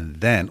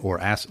 and then, or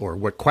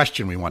what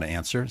question we want to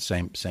answer,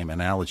 same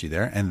analogy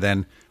there. And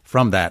then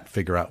from that,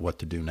 figure out what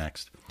to do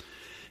next.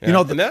 Yeah.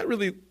 And that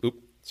really,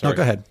 sorry. No,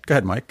 go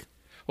ahead, Mike.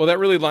 Well, that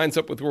really lines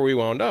up with where we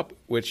wound up,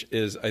 which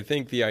is, I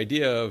think, the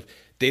idea of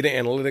data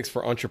analytics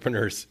for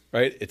entrepreneurs,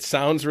 right? It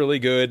sounds really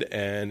good,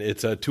 and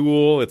it's a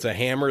tool, it's a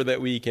hammer that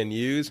we can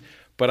use.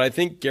 But I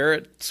think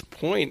Garett's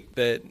point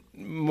that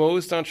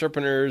most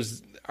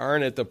entrepreneurs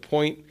aren't at the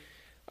point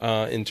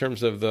in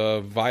terms of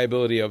the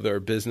viability of their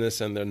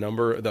business and the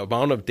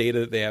amount of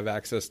data that they have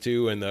access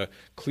to and the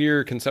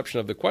clear conception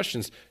of the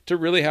questions to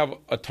really have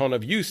a ton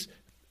of use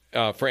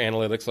for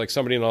analytics like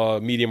somebody in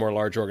a medium or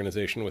large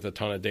organization with a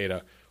ton of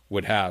data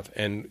would have.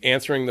 And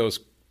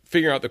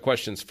figuring out the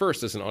questions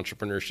first as an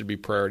entrepreneur should be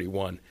priority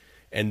one.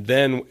 And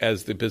then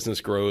as the business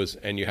grows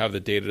and you have the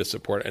data to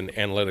support an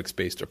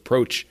analytics-based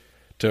approach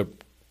to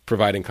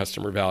providing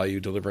customer value,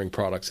 delivering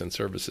products and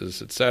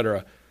services, et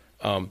cetera,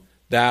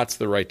 that's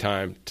the right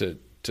time to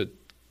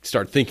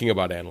start thinking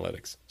about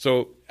analytics.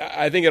 So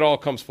I think it all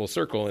comes full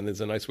circle and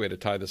is a nice way to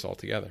tie this all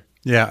together.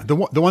 Yeah. The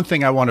one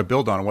thing I want to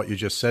build on what you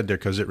just said there,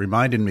 because it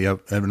reminded me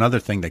of another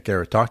thing that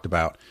Garett talked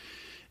about,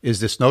 is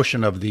this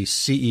notion of the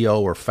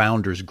CEO or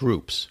founders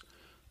groups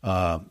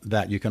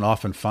that you can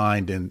often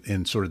find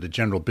in sort of the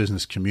general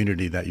business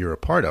community that you're a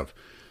part of.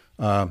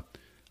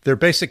 They're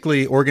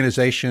basically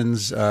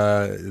organizations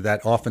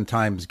that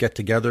oftentimes get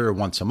together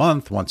once a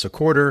month, once a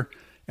quarter,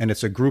 and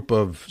it's a group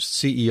of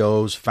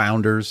CEOs,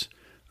 founders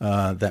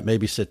that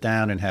maybe sit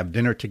down and have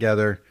dinner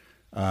together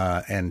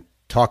and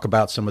talk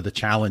about some of the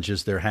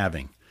challenges they're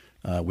having.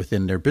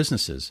 within their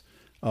businesses.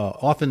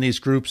 Often these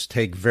groups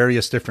take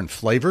various different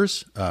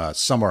flavors.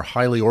 Some are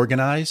highly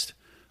organized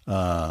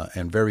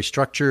and very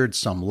structured,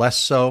 some less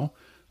so.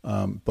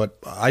 But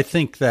I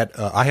think that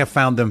I have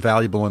found them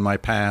valuable in my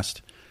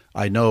past.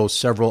 I know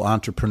several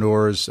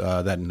entrepreneurs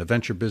that in the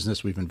venture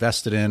business we've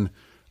invested in,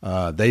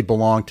 they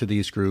belong to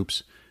these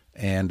groups.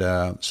 And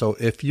so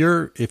if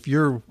you're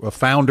a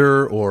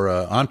founder or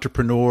an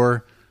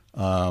entrepreneur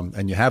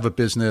and you have a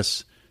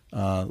business,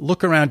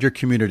 look around your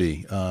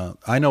community.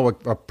 I know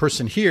a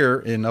person here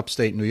in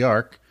upstate New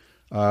York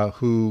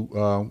who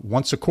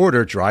once a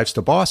quarter drives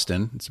to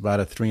Boston. It's about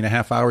a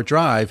 3.5-hour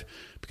drive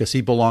because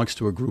he belongs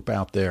to a group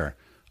out there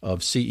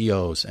of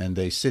CEOs, and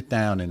they sit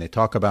down and they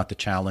talk about the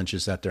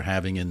challenges that they're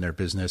having in their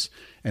business,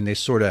 and they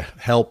sort of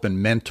help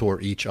and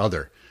mentor each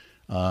other.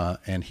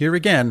 And here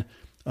again,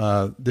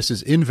 this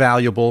is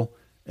invaluable.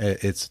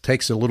 It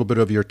takes a little bit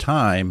of your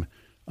time,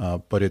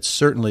 but it's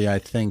certainly, I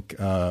think,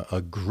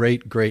 a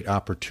great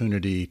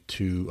opportunity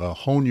to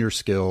hone your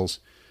skills,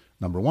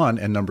 number one,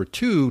 and number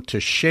two, to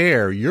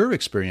share your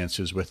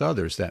experiences with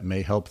others that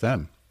may help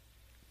them.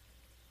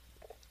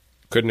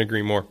 Couldn't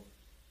agree more.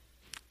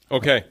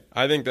 Okay,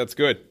 I think that's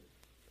good.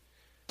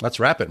 Let's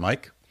wrap it,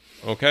 Mike.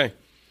 Okay.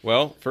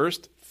 Well,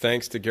 first,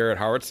 thanks to Garett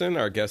Howardson,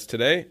 our guest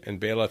today, and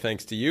Bela,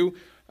 thanks to you.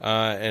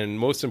 And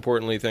most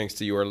importantly, thanks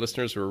to you, our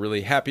listeners. We're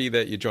really happy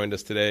that you joined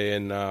us today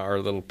in our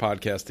little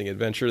podcasting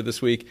adventure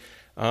this week.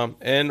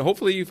 And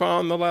hopefully you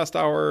found the last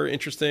hour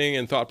interesting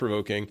and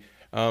thought-provoking.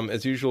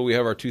 As usual, we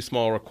have our two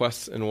small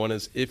requests, and one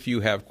is if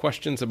you have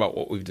questions about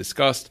what we've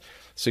discussed,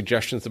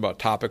 suggestions about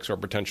topics or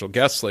potential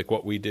guests like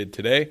what we did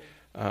today,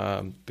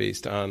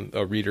 based on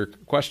a reader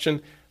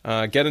question,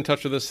 get in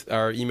touch with us.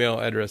 Our email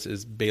address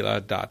is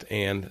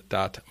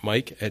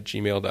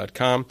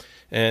bela.and.mike@gmail.com.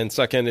 And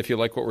second, if you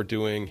like what we're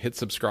doing, hit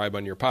subscribe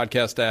on your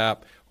podcast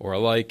app or a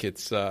like.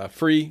 It's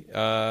free,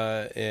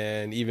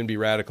 and even be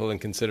radical in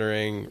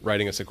considering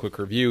writing us a quick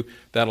review.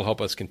 That'll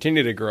help us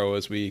continue to grow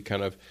as we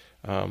kind of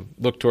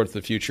look towards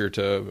the future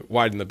to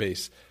widen the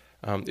base.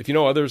 If you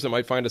know others that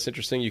might find us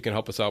interesting, you can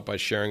help us out by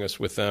sharing us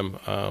with them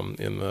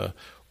in the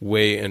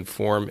way and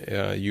form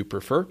you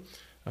prefer.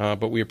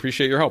 But we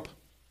appreciate your help.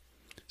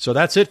 So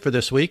that's it for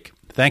this week.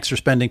 Thanks for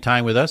spending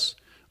time with us.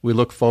 We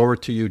look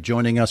forward to you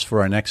joining us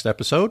for our next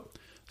episode.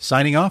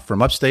 Signing off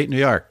from upstate New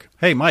York.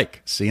 Hey,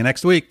 Mike, see you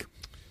next week.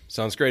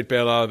 Sounds great,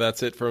 Bela.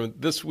 That's it for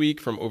this week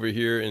from over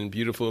here in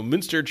beautiful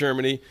Münster,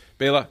 Germany.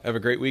 Bela, have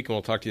a great week, and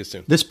we'll talk to you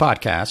soon. This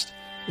podcast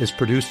is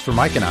produced for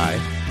Mike and I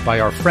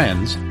by our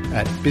friends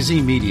at Busy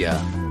Media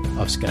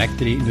of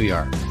Schenectady, New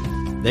York.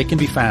 They can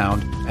be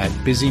found at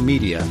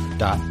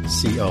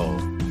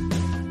busymedia.co.